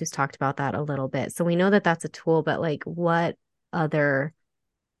podcast who's talked about that a little bit. So we know that that's a tool, but like what other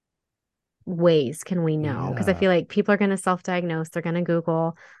ways can we know? Because I Yeah. feel like people are going to self-diagnose, they're going to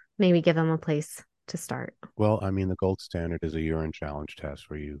Google, maybe give them a place to start. Well, I mean, the gold standard is a urine challenge test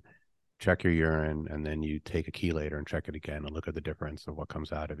where you check your urine and then you take a chelator and check it again and look at the difference of what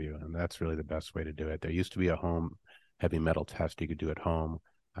comes out of you. And that's really the best way to do it. There used to be a home heavy metal test you could do at home.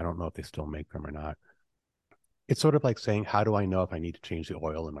 I don't know if they still make them or not. It's sort of like saying, how do I know if I need to change the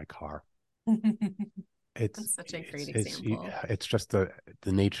oil in my car? It's That's such a great it's example. it's just the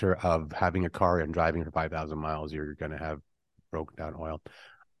nature of having a car and driving for 5,000 miles. You're going to have broken down oil.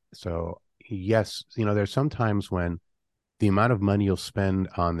 So yes, there's sometimes when the amount of money you'll spend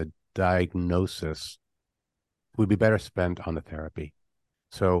on the diagnosis would be better spent on the therapy.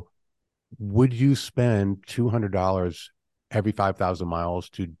 So would you spend $200 every 5,000 miles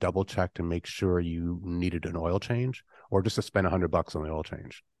to double check to make sure you needed an oil change, or just to spend $100 on the oil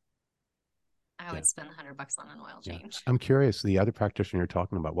change? I Yeah. would spend $100 on an oil Yeah. change. I'm curious, the other practitioner you're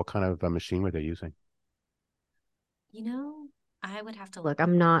talking about, what kind of a machine were they using? You know, I would have to look.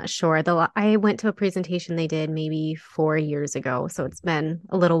 I'm not sure. I went to a presentation they did maybe 4 years ago, so it's been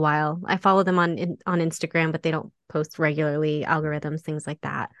a little while. I follow them on Instagram, but they don't post regularly, algorithms, things like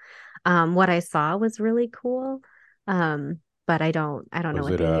that. What I saw was really cool. But I don't know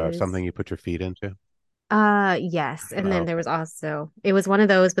Was what it they use. something you put your feet into? Yes. And then there Okay. was also, it was one of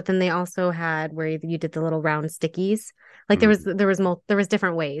those, but then they also had where you did the little round stickies. Like Mm, there was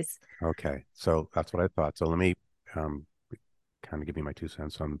different ways. okay. So that's what I thought. So let me um, kind of give you my 2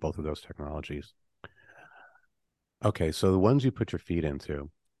 cents on both of those technologies. Okay. So the ones you put your feet into,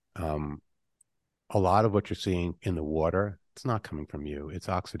 um, a lot of what you're seeing in the water, it's not coming from you. It's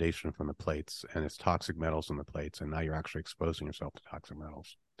oxidation from the plates and it's toxic metals in the plates. And now you're actually exposing yourself to toxic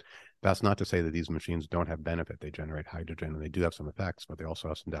metals. That's not to say that these machines don't have benefit. They generate hydrogen and they do have some effects, but they also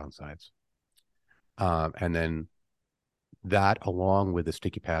have some downsides. And then that, along with the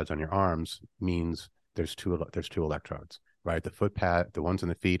sticky pads on your arms, means there's two electrodes, right? The foot pad, the ones in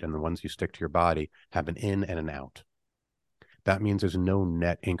the feet, and the ones you stick to your body have an in and an out. That means there's no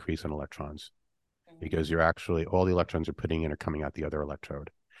net increase in electrons because you're actually all the electrons you're putting in are coming out the other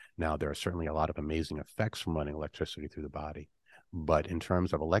electrode. Now, there are certainly a lot of amazing effects from running electricity through the body. But in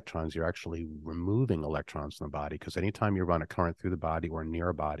terms of electrons, you're actually removing electrons from the body, because anytime you run a current through the body or near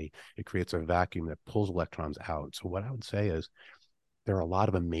a body, it creates a vacuum that pulls electrons out. So what I would say is there are a lot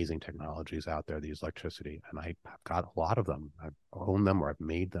of amazing technologies out there that use electricity, and I've got a lot of them. I've owned them or I've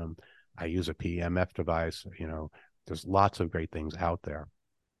made them. I use a PEMF device. There's lots of great things out there.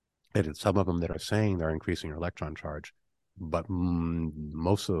 And some of them that are saying they're increasing your electron charge, but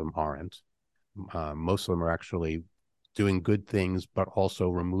most of them aren't. Most of them are actually doing good things, but also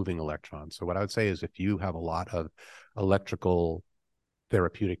removing electrons. So what I would say is if you have a lot of electrical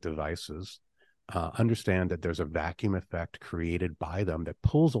therapeutic devices, understand that there's a vacuum effect created by them that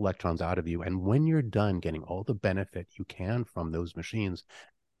pulls electrons out of you. And when you're done getting all the benefit you can from those machines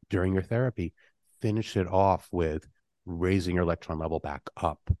during your therapy, finish it off with raising your electron level back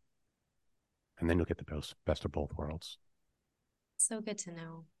up. And then you'll get the best of both worlds. So good to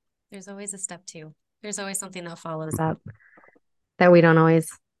know. There's always a step two. There's always something that follows up that we don't always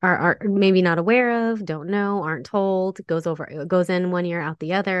are maybe not aware of, don't know, aren't told, goes in one ear, out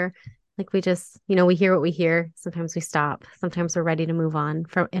the other. Like we just, we hear what we hear. Sometimes we stop. Sometimes we're ready to move on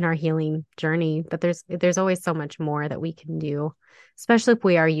from in our healing journey. But there's always so much more that we can do, especially if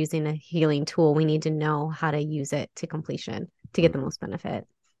we are using a healing tool. We need to know how to use it to completion to get the most benefit.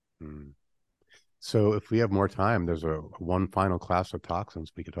 Mm. So if we have more time, there's one final class of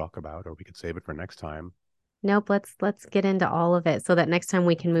toxins we could talk about, or we could save it for next time. Nope, let's get into all of it so that next time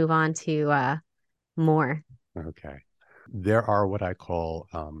we can move on to more. Okay. There are what I call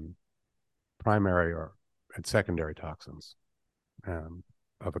primary and secondary toxins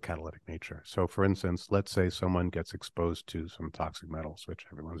of a catalytic nature. So for instance, let's say someone gets exposed to some toxic metals, which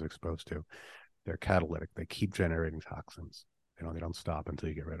everyone's exposed to. They're catalytic. They keep generating toxins. They don't stop until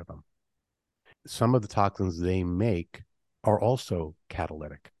you get rid of them. Some of the toxins they make are also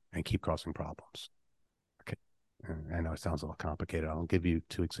catalytic and keep causing problems. Okay. I know it sounds a little complicated. I'll give you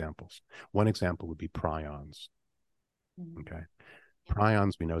two examples. One example would be prions. Okay.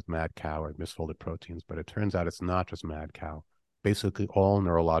 Prions, we know it's mad cow or misfolded proteins, but it turns out it's not just mad cow. Basically, all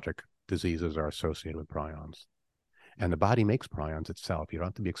neurologic diseases are associated with prions. And the body makes prions itself. You don't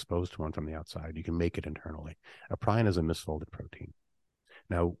have to be exposed to one from the outside. You can make it internally. A prion is a misfolded protein.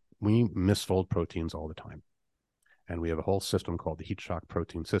 Now, we misfold proteins all the time. And we have a whole system called the heat shock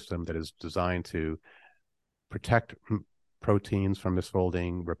protein system that is designed to protect proteins from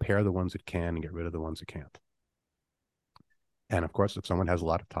misfolding, repair the ones it can, and get rid of the ones it can't. And of course, if someone has a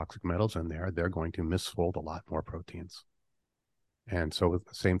lot of toxic metals in there, they're going to misfold a lot more proteins. And so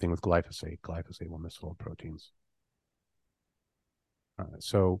the same thing with glyphosate. Glyphosate will misfold proteins.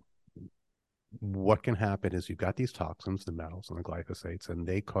 So what can happen is you've got these toxins, the metals and the glyphosates, and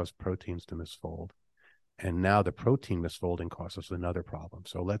they cause proteins to misfold. And now the protein misfolding causes another problem.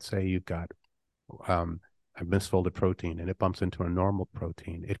 So let's say you've got a misfolded protein and it bumps into a normal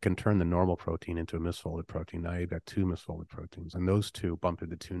protein. It can turn the normal protein into a misfolded protein. Now you've got two misfolded proteins, and those two bump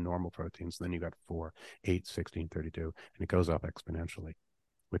into two normal proteins. Then you've got 4, 8, 16, 32, and it goes up exponentially,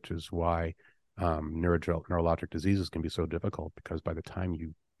 which is why neurologic diseases can be so difficult, because by the time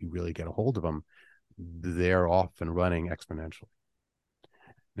you really get a hold of them, they're off and running exponentially.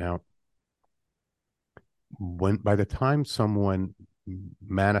 Now, by the time someone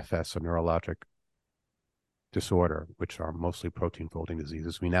manifests a neurologic disorder, which are mostly protein folding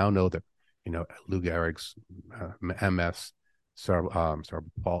diseases, we now know that Lou Gehrig's MS, cerebral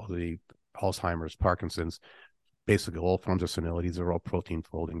palsy, Alzheimer's, Parkinson's, basically all forms of senilities are all protein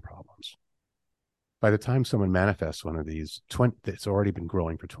folding problems. By the time someone manifests one of these, it's already been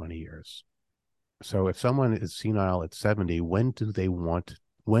growing for 20 years. So if someone is senile at 70, when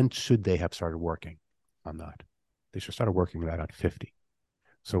should they have started working on that? They should start working that at 50.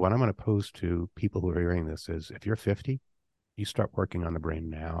 So what I'm going to pose to people who are hearing this is, if you're 50, you start working on the brain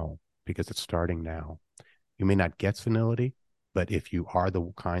now, because it's starting now. You may not get senility, but if you are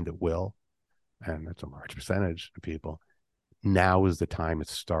the kind that will, and that's a large percentage of people, now is the time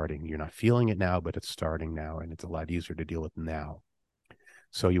it's starting. You're not feeling it now, but it's starting now, and it's a lot easier to deal with now.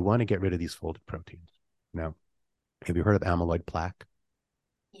 So you want to get rid of these folded proteins. Now, have you heard of amyloid plaque?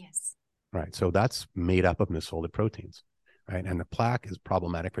 Yes. Right. So that's made up of misfolded proteins. Right. And the plaque is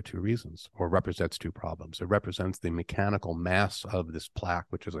problematic for two reasons, or represents two problems. It represents the mechanical mass of this plaque,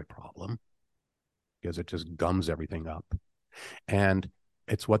 which is a problem because it just gums everything up. And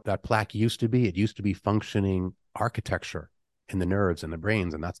it's what that plaque used to be. It used to be functioning architecture in the nerves and the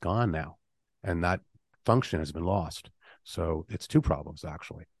brains, and that's gone now. And that function has been lost. So it's two problems,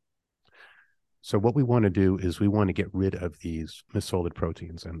 actually. So what we want to do is we want to get rid of these misfolded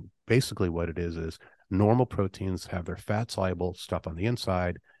proteins. And basically what it is normal proteins have their fat-soluble stuff on the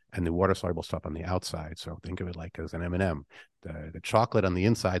inside, and the water soluble stuff on the outside. So think of it like as an M&M. The chocolate on the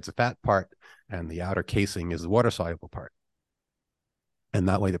inside is the fat part, and the outer casing is the water soluble part. And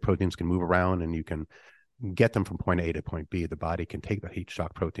that way the proteins can move around and you can get them from point A to point B. The body can take the heat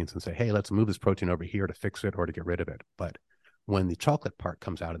shock proteins and say, hey, let's move this protein over here to fix it or to get rid of it. But when the chocolate part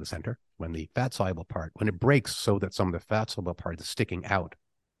comes out of the center, when the fat soluble part, when it breaks so that some of the fat soluble part is sticking out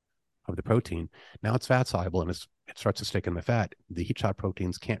of the protein, now it's fat soluble and it starts to stick in the fat. The heat shock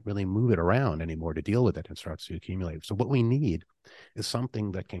proteins can't really move it around anymore to deal with it and starts to accumulate. So what we need is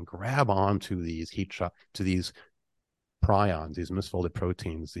something that can grab onto these heat shock, to these prions, these misfolded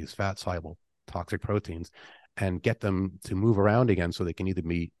proteins, these fat soluble toxic proteins, and get them to move around again so they can either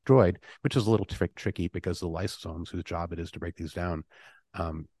be destroyed, which is a little tricky because the lysosomes, whose job it is to break these down,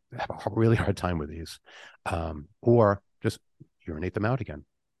 have a really hard time with these, or just urinate them out again.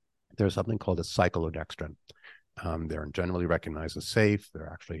 There's something called a cyclodextrin. They're generally recognized as safe.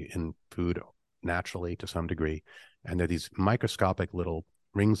 They're actually in food naturally to some degree, and they're these microscopic little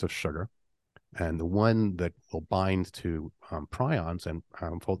rings of sugar. And the one that will bind to prions and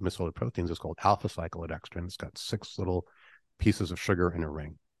misfolded proteins is called alpha cyclodextrin. It's got 6 little pieces of sugar in a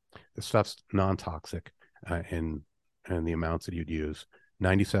ring. The stuff's non-toxic in the amounts that you'd use.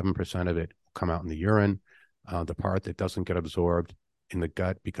 97% of it will come out in the urine. The part that doesn't get absorbed in the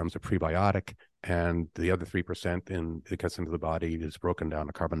gut becomes a prebiotic, and the other 3% that gets into the body is broken down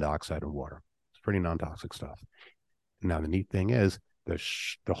to carbon dioxide and water. It's pretty non-toxic stuff. Now, the neat thing is,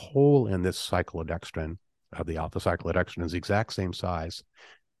 the hole in this cyclodextrin of the alpha cyclodextrin is the exact same size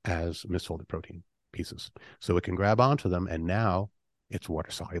as misfolded protein pieces. So it can grab onto them, and now it's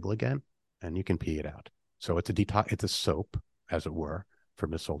water soluble again, and you can pee it out. So it's a soap, as it were, for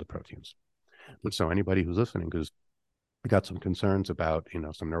misfolded proteins. So anybody who's listening who's got some concerns about,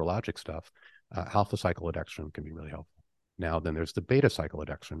 some neurologic stuff, alpha cyclodextrin can be really helpful. Now, then there's the beta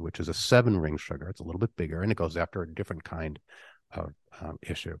cyclodextrin, which is a 7-ring sugar. It's a little bit bigger, and it goes after a different kind of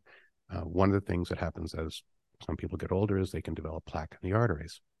issue. One of the things that happens as some people get older is they can develop plaque in the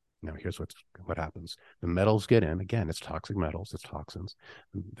arteries. Now, here's what happens. The metals get in. Again, it's toxic metals. It's toxins.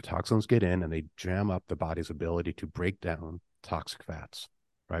 The toxins get in, and they jam up the body's ability to break down toxic fats,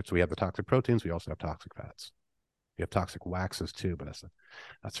 right? So we have the toxic proteins. We also have toxic fats. We have toxic waxes, too, but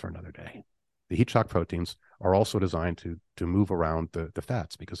that's for another day. The heat shock proteins are also designed to move around the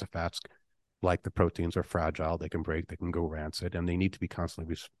fats, because the fats, like the proteins, are fragile. They can break, they can go rancid, and they need to be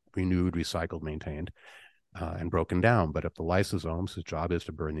constantly renewed, recycled, maintained, and broken down. But if the lysosomes, whose job is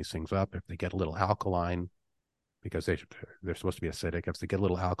to burn these things up, if they get a little alkaline, because they're supposed to be acidic, if they get a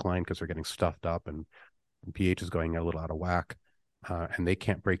little alkaline because they're getting stuffed up and pH is going a little out of whack, and they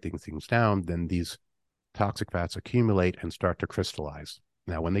can't break these things down, then these toxic fats accumulate and start to crystallize.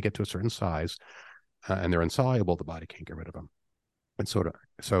 Now, when they get to a certain size and they're insoluble, the body can't get rid of them. And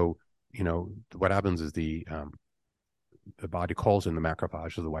so what happens is the body calls in the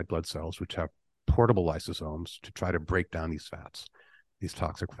macrophages, the white blood cells, which have portable lysosomes, to try to break down these fats, these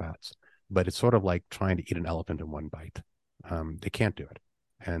toxic fats. But it's sort of like trying to eat an elephant in one bite. They can't do it.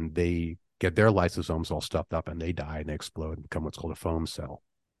 And they get their lysosomes all stuffed up, and they die, and they explode and become what's called a foam cell.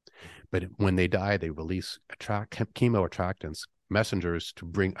 But when they die, they release chemoattractants, messengers, to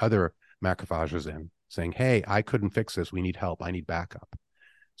bring other macrophages in, saying, hey, I couldn't fix this. We need help. I need backup.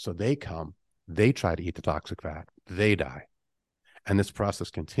 So they come, they try to eat the toxic fat, they die. And this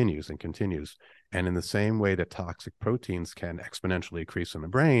process continues and continues. And in the same way that toxic proteins can exponentially increase in the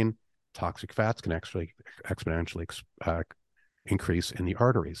brain, toxic fats can actually exponentially increase in the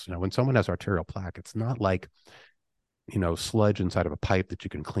arteries. Now, when someone has arterial plaque, it's not like, sludge inside of a pipe that you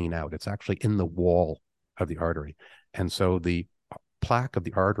can clean out. It's actually in the wall of the artery. And so the plaque of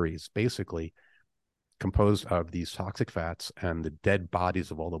the artery is basically composed of these toxic fats and the dead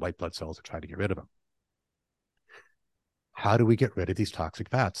bodies of all the white blood cells that try to get rid of them. How do we get rid of these toxic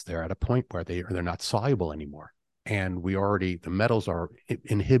fats? They're at a point where they're not soluble anymore. And the metals are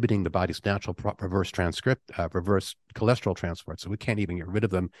inhibiting the body's natural reverse cholesterol transport. So we can't even get rid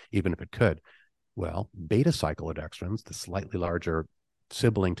of them, even if it could. Well, beta cyclodextrins, the slightly larger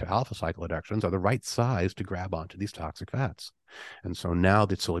sibling to alpha cyclodextrins, are the right size to grab onto these toxic fats. And so now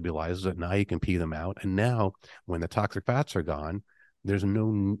that solubilizes it, now you can pee them out. And now when the toxic fats are gone, there's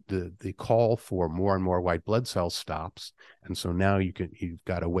the call for more and more white blood cells stops. And so now you've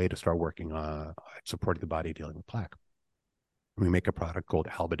got a way to start working on supporting the body dealing with plaque. We make a product called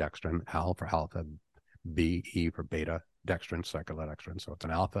albidextrin, Al for alpha, B, E for beta, dextrin, cyclodextrin. So it's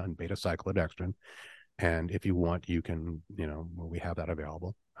an alpha and beta cyclodextrin. And if you want, you can, we have that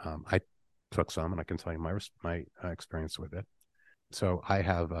available. I took some, and I can tell you my experience with it. So I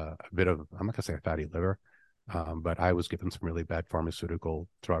have a bit of, I'm not going to say a fatty liver, But I was given some really bad pharmaceutical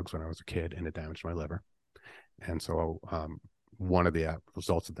drugs when I was a kid, and it damaged my liver. And so one of the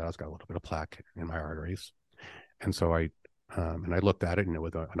results of that is got a little bit of plaque in my arteries. And so I looked at it,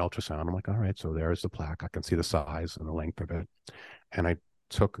 with an ultrasound. I'm like, all right, so there's the plaque. I can see the size and the length of it. And I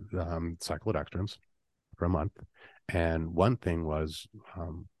took cyclodextrins for a month. And one thing was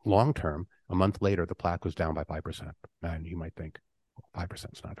long term, a month later, the plaque was down by 5%. And you might think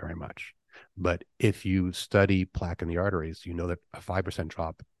 5% is not very much. But if you study plaque in the arteries, you know that a 5%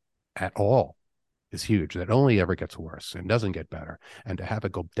 drop at all is huge. That only ever gets worse and doesn't get better. And to have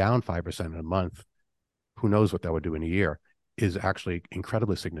it go down 5% in a month, who knows what that would do in a year, is actually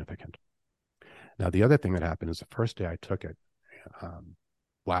incredibly significant. Now, the other thing that happened is the first day I took it,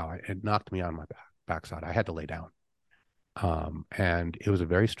 wow, it knocked me on my backside. I had to lay down. And it was a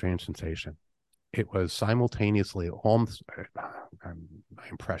very strange sensation. It was simultaneously almost my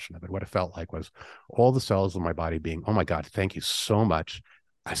impression of it. What it felt like was all the cells of my body being, oh my God, thank you so much.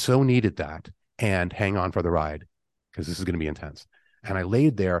 I so needed that. And hang on for the ride because this is going to be intense. And I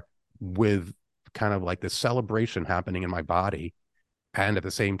laid there with kind of like this celebration happening in my body. And at the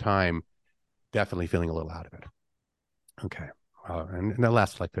same time, definitely feeling a little out of it. Okay. And that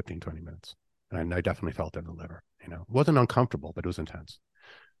lasted like 15, 20 minutes. And I definitely felt it in the liver. It wasn't uncomfortable, but it was intense.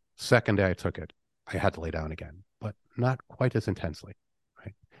 Second day I took it, I had to lay down again, but not quite as intensely.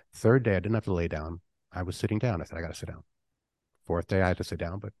 Right. Third day, I didn't have to lay down. I was sitting down. I said, I got to sit down. Fourth day, I had to sit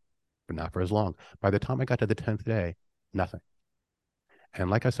down, but not for as long. By the time I got to the 10th day, nothing. And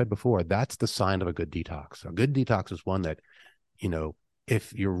like I said before, that's the sign of a good detox. A good detox is one that,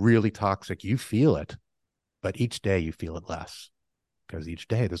 if you're really toxic, you feel it, but each day you feel it less because each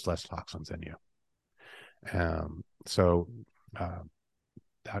day there's less toxins in you. So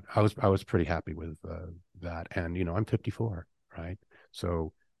I was pretty happy with that. And, I'm 54, right?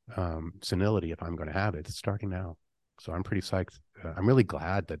 So senility, if I'm going to have it, it's starting now. So I'm pretty psyched. I'm really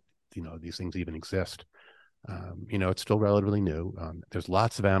glad that, these things even exist. It's still relatively new. There's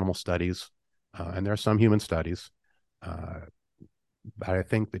lots of animal studies, and there are some human studies. But I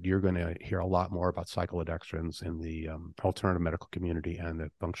think that you're going to hear a lot more about cyclodextrins in the alternative medical community and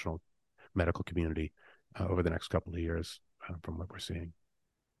the functional medical community over the next couple of years from what we're seeing.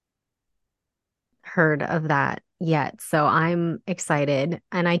 Heard of that yet. So I'm excited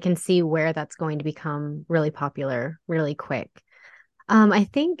and I can see where that's going to become really popular really quick. I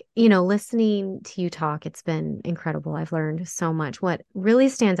think, listening to you talk, it's been incredible. I've learned so much. What really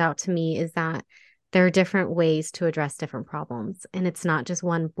stands out to me is that there are different ways to address different problems, and it's not just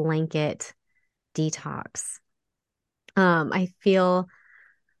one blanket detox. I feel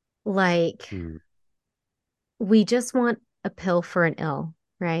like Mm, we just want a pill for an ill,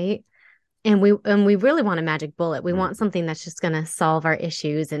 right? And we really want a magic bullet. We want mm, something that's just going to solve our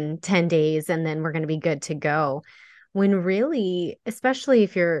issues in 10 days and then we're going to be good to go. When really, especially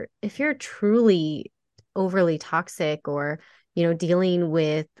if you're truly overly toxic or, dealing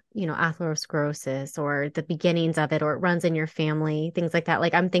with, atherosclerosis or the beginnings of it or it runs in your family, things like that.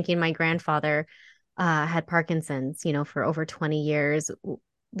 Like I'm thinking my grandfather had Parkinson's, for over 20 years.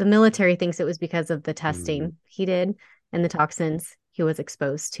 The military thinks it was because of the mm, testing he did and the toxins he was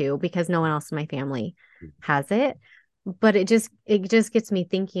exposed to because no one else in my family mm. has it. But it just gets me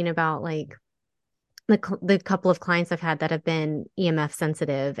thinking about like the couple of clients I've had that have been EMF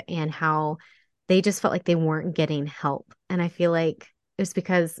sensitive and how they just felt like they weren't getting help. And I feel like it was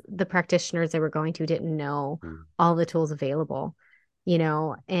because the practitioners they were going to didn't know Mm. all the tools available,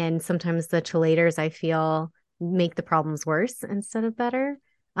 and sometimes the chelators I feel make the problems worse instead of better.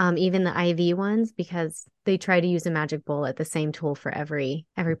 Even the IV ones, because they try to use a magic bullet, the same tool for every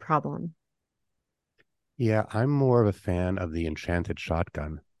problem. Yeah, I'm more of a fan of the enchanted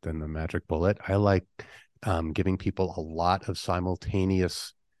shotgun than the magic bullet. I like giving people a lot of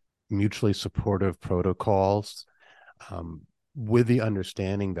simultaneous, mutually supportive protocols um, with the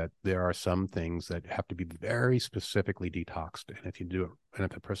understanding that there are some things that have to be very specifically detoxed. And if you do it, and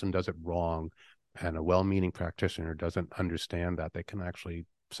if the person does it wrong, and a well-meaning practitioner doesn't understand that, they can actually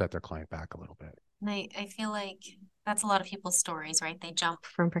set their client back a little bit. And I feel like that's a lot of people's stories, right? They jump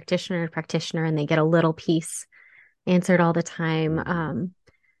from practitioner to practitioner and they get a little piece answered all the time. Mm-hmm.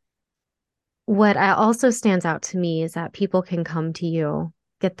 What I also stands out to me is that people can come to you,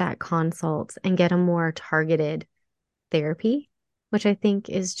 get that consult, and get a more targeted therapy, which I think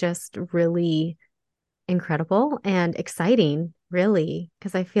is just really incredible and exciting, really,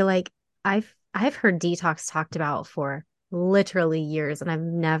 because I feel like I've heard detox talked about for literally years, and I've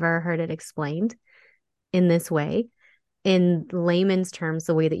never heard it explained in this way, in layman's terms,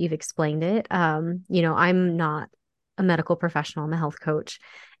 the way that you've explained it. I'm not a medical professional, I'm a health coach.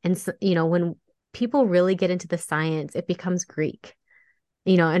 And so, when people really get into the science, it becomes Greek.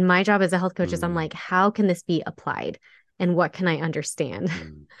 And my job as a health coach is I'm Mm, like, how can this be applied and what can I understand?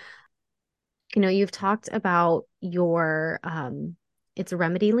 mm, You've talked about your it's a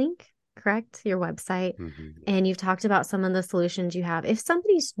Remedy Link, correct? Your website. mhm. And you've talked about some of the solutions you have. If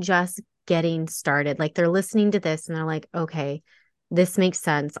somebody's just getting started, like they're listening to this and they're like, okay, this makes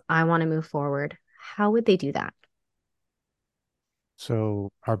sense. I want to move forward. How would they do that? So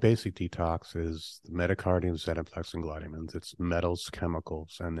our basic detox is the metacardium, xenoplex, and glutamines. It's metals,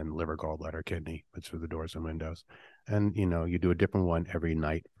 chemicals, and then liver, gallbladder, kidney, which are the doors and windows. And you do a different one every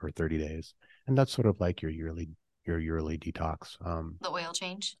night for 30 days. And that's sort of like your yearly detox. The oil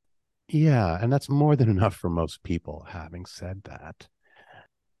change. Yeah, and that's more than enough for most people. Having said that,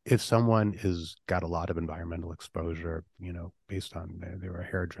 if someone is got a lot of environmental exposure, based on they were a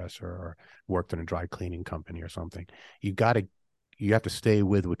hairdresser or worked in a dry cleaning company or something, you got to you have to stay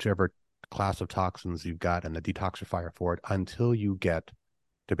with whichever class of toxins you've got and the detoxifier for it until you get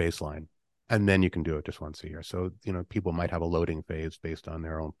to baseline. And then you can do it just once a year. So, people might have a loading phase based on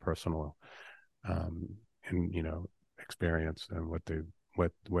their own personal um and experience and where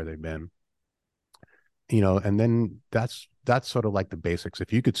they've been. And then that's sort of like the basics.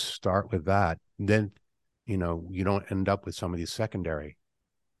 If you could start with that, then you don't end up with some of these secondary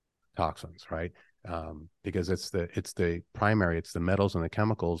toxins, right? Because it's the primary, it's the metals and the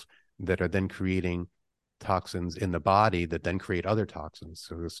chemicals that are then creating toxins in the body that then create other toxins.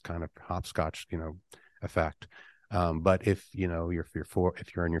 So this kind of hopscotch, effect. But if you're in your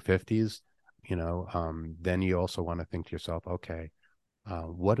 50s, then you also want to think to yourself, okay,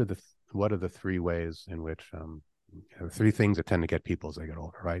 what are the three ways in which three things that tend to get people as they get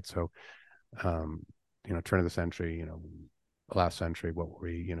older, right? So turn of the century, last century, what were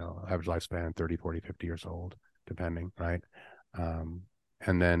we, average lifespan 30, 40, 50 years old, depending, right? And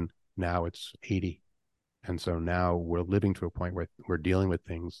then now it's 80. And so now we're living to a point where we're dealing with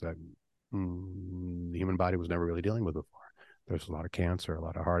things that the human body was never really dealing with before. There's a lot of cancer, a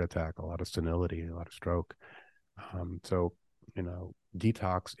lot of heart attack, a lot of senility, a lot of stroke. So,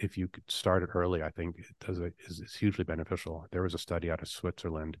 detox, if you could start it early, I think is hugely beneficial. There was a study out of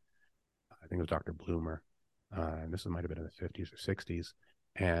Switzerland, I think it was Dr. Bloomer, and this might have been in the 50s or 60s.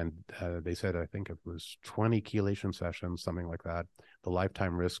 And they said, I think it was 20 chelation sessions, something like that. The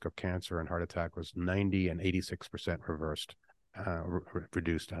lifetime risk of cancer and heart attack was 90 and 86% reversed,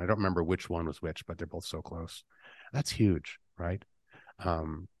 reduced. And I don't remember which one was which, but they're both so close. That's huge, right?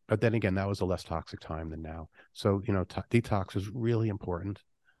 But then again, that was a less toxic time than now. So, detox is really important.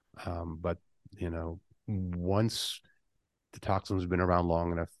 But, once the toxins have been around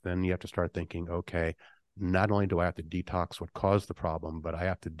long enough, then you have to start thinking, okay, not only do I have to detox what caused the problem, but I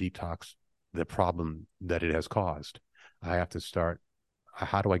have to detox the problem that it has caused. I have to start,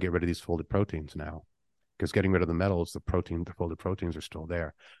 how do I get rid of these folded proteins now? Because getting rid of the metals, the folded proteins are still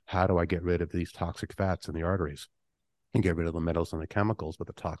there. How do I get rid of these toxic fats in the arteries? And get rid of the metals and the chemicals, but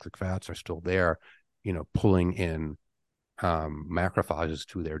the toxic fats are still there, pulling in macrophages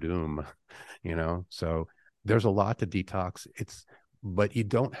to their doom, So there's a lot to detox. But you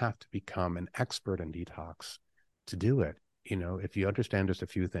don't have to become an expert in detox to do it. If you understand just a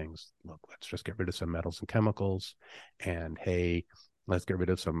few things, look, let's just get rid of some metals and chemicals, and hey, let's get rid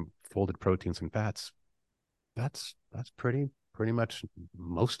of some folded proteins and fats. That's pretty much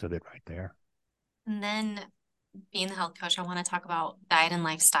most of it right there. And then being the health coach, I want to talk about diet and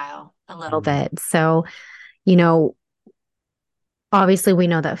lifestyle a little bit. So, you know, obviously we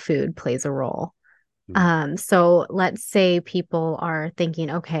know that food plays a role. Mm. So let's say people are thinking,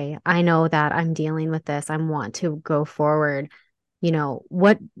 okay, I know that I'm dealing with this. I want to go forward.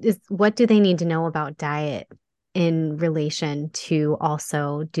 What do they need to know about diet in relation to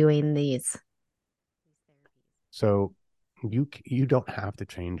also doing these? So you don't have to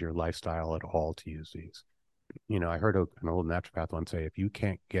change your lifestyle at all to use these. I heard an old naturopath once say, if you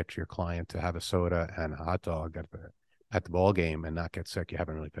can't get your client to have a soda and a hot dog at the ball game and not get sick, you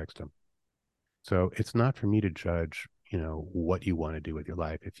haven't really fixed them. So it's not for me to judge, what you want to do with your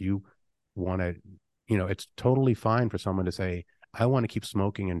life. If you want to, it's totally fine for someone to say, I want to keep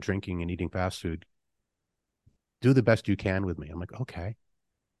smoking and drinking and eating fast food. Do the best you can with me. I'm like, okay,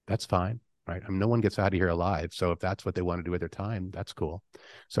 that's fine. Right. No one gets out of here alive. So if that's what they want to do with their time, that's cool.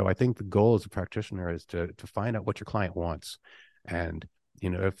 So I think the goal as a practitioner is to find out what your client wants. And,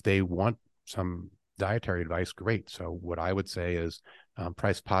 if they want some dietary advice, great. So what I would say is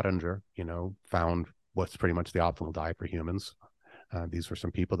Price Pottinger, found what's pretty much the optimal diet for humans. These were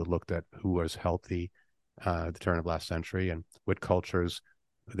some people that looked at who was healthy at the turn of last century and what cultures.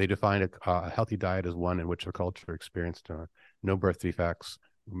 They defined a healthy diet as one in which the culture experienced no birth defects,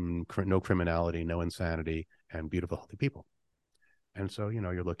 no criminality, no insanity, and beautiful, healthy people. And so,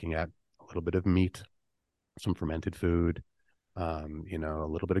 you're looking at a little bit of meat, some fermented food, a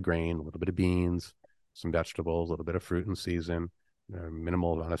little bit of grain, a little bit of beans, some vegetables, a little bit of fruit in season,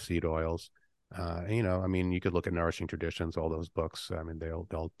 minimal amount of seed oils. I mean, you could look at Nourishing Traditions, all those books. I mean,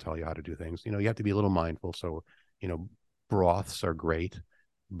 they'll tell you how to do things. You have to be a little mindful. So, broths are great,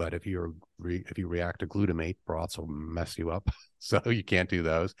 but if you react to glutamate, broths will mess you up. So you can't do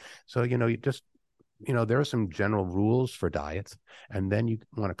those. So, you just there are some general rules for diets, and then you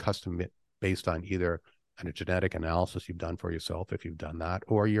want to custom it based on either a genetic analysis you've done for yourself, if you've done that,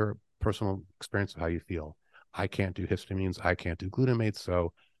 or your personal experience of how you feel. I can't do histamines. I can't do glutamates.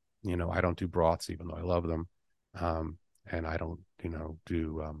 So, I don't do broths, even though I love them. And I don't,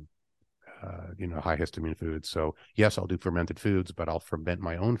 do, high histamine foods. So yes, I'll do fermented foods, but I'll ferment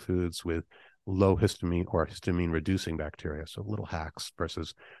my own foods with low histamine or histamine reducing bacteria. So little hacks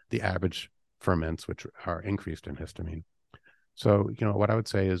versus the average ferments, which are increased in histamine. So, what I would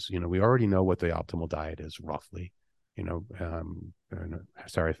say is, we already know what the optimal diet is roughly.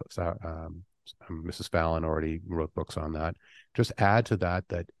 Sorry, Mrs. Fallon already wrote books on that. Just add to that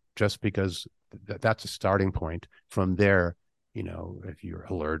just because that's a starting point. From there, if you're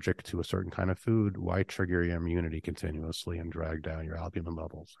allergic to a certain kind of food, why trigger your immunity continuously and drag down your albumin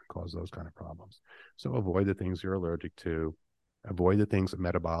levels and cause those kind of problems? So avoid the things you're allergic to, avoid the things that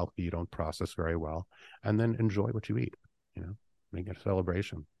metabolically you don't process very well, and then enjoy what you eat, make it a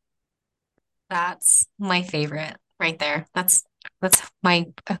celebration. That's my favorite right there. That's my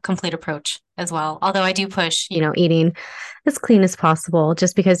complete approach as well. Although I do push, eating as clean as possible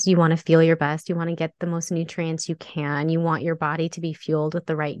just because you want to feel your best. You want to get the most nutrients you can. You want your body to be fueled with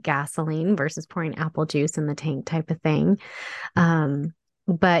the right gasoline versus pouring apple juice in the tank type of thing.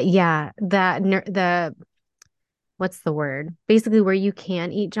 But yeah, the what's the word? Basically, where you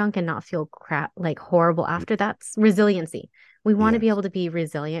can eat junk and not feel crap like horrible after, that's resiliency. We want to be Yes. able to be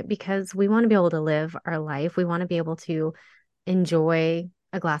resilient because we want to be able to live our life. We want to be able to enjoy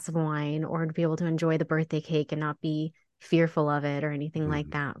a glass of wine or to be able to enjoy the birthday cake and not be fearful of it or anything like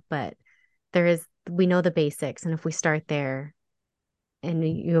Mhm. that. But we know the basics. And if we start there and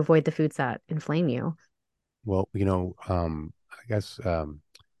you avoid the foods that inflame you. Well, I guess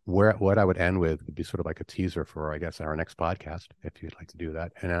what I would end with would be sort of like a teaser for, I guess, our next podcast, if you'd like to do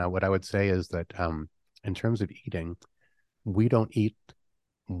that. And what I would say is that in terms of eating, we don't eat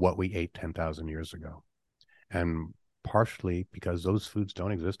what we ate 10,000 years ago. And partially because those foods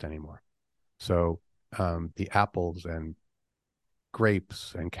don't exist anymore. So the apples and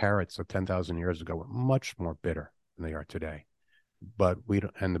grapes and carrots of 10,000 years ago were much more bitter than they are today. But we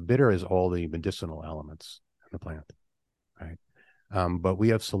don't, and the bitter is all the medicinal elements in the plant, right? But we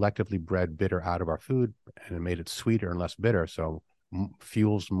have selectively bred bitter out of our food and made it sweeter and less bitter. So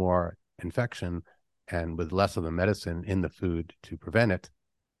fuels more infection and with less of the medicine in the food to prevent it,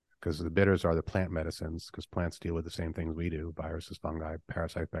 because the bitters are the plant medicines, because plants deal with the same things we do: viruses, fungi,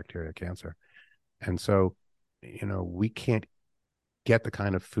 parasites, bacteria, cancer. And so, we can't get the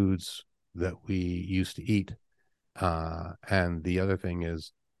kind of foods that we used to eat. And the other thing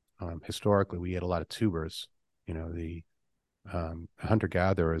is, historically, we ate a lot of tubers. The hunter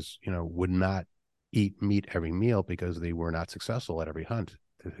gatherers, would not eat meat every meal because they were not successful at every hunt.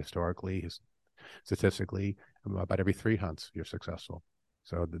 Historically, statistically, about every 3 hunts, you're successful.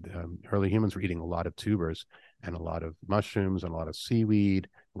 So the early humans were eating a lot of tubers and a lot of mushrooms and a lot of seaweed,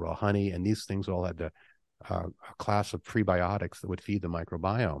 raw honey, and these things all had a class of prebiotics that would feed the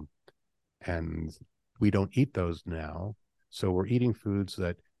microbiome. And we don't eat those now. So we're eating foods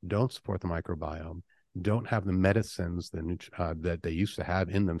that don't support the microbiome, don't have the medicines that they used to have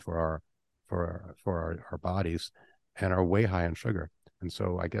in them for our bodies, and are way high in sugar. And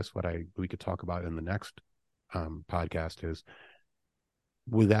so I guess what we could talk about in the next podcast is,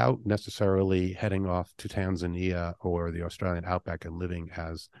 without necessarily heading off to Tanzania or the Australian outback and living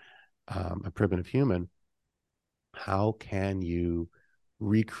as a primitive human, how can you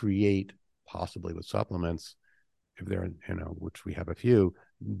recreate, possibly with supplements, if they're, which we have a few,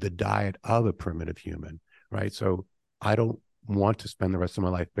 the diet of a primitive human, right? So I don't want to spend the rest of my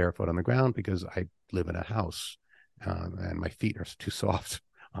life barefoot on the ground because I live in a house and my feet are too soft,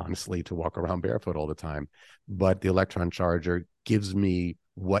 honestly, to walk around barefoot all the time. But the electron charger gives me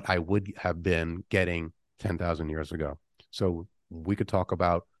what I would have been getting 10,000 years ago. So we could talk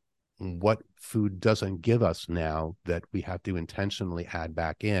about what food doesn't give us now that we have to intentionally add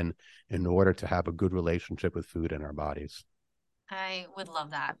back in order to have a good relationship with food in our bodies. I would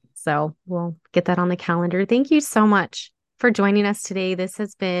love that. So we'll get that on the calendar. Thank you so much for joining us today. This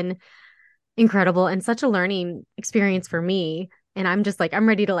has been incredible and such a learning experience for me. And I'm just like, I'm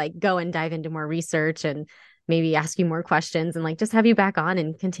ready to like go and dive into more research and maybe ask you more questions and like just have you back on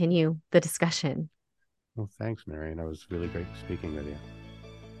and continue the discussion. Well, thanks, Marion. It was really great speaking with you.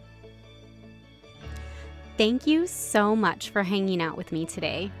 Thank you so much for hanging out with me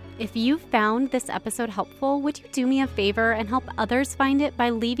today. If you found this episode helpful, would you do me a favor and help others find it by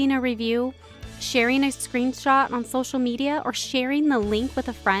leaving a review, sharing a screenshot on social media, or sharing the link with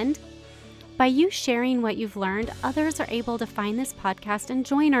a friend? By you sharing what you've learned, others are able to find this podcast and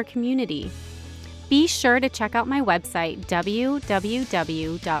join our community. Be sure to check out my website,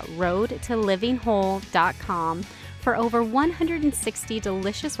 www.roadtolivinghwhole.com, for over 160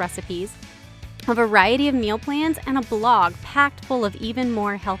 delicious recipes, a variety of meal plans, and a blog packed full of even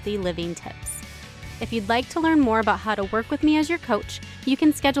more healthy living tips. If you'd like to learn more about how to work with me as your coach, you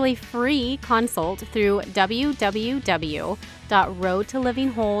can schedule a free consult through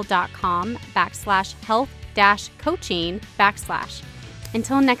www.roadtolivinghwhole.com/health-coaching/.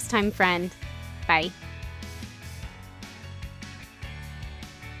 Until next time, friend. Bye.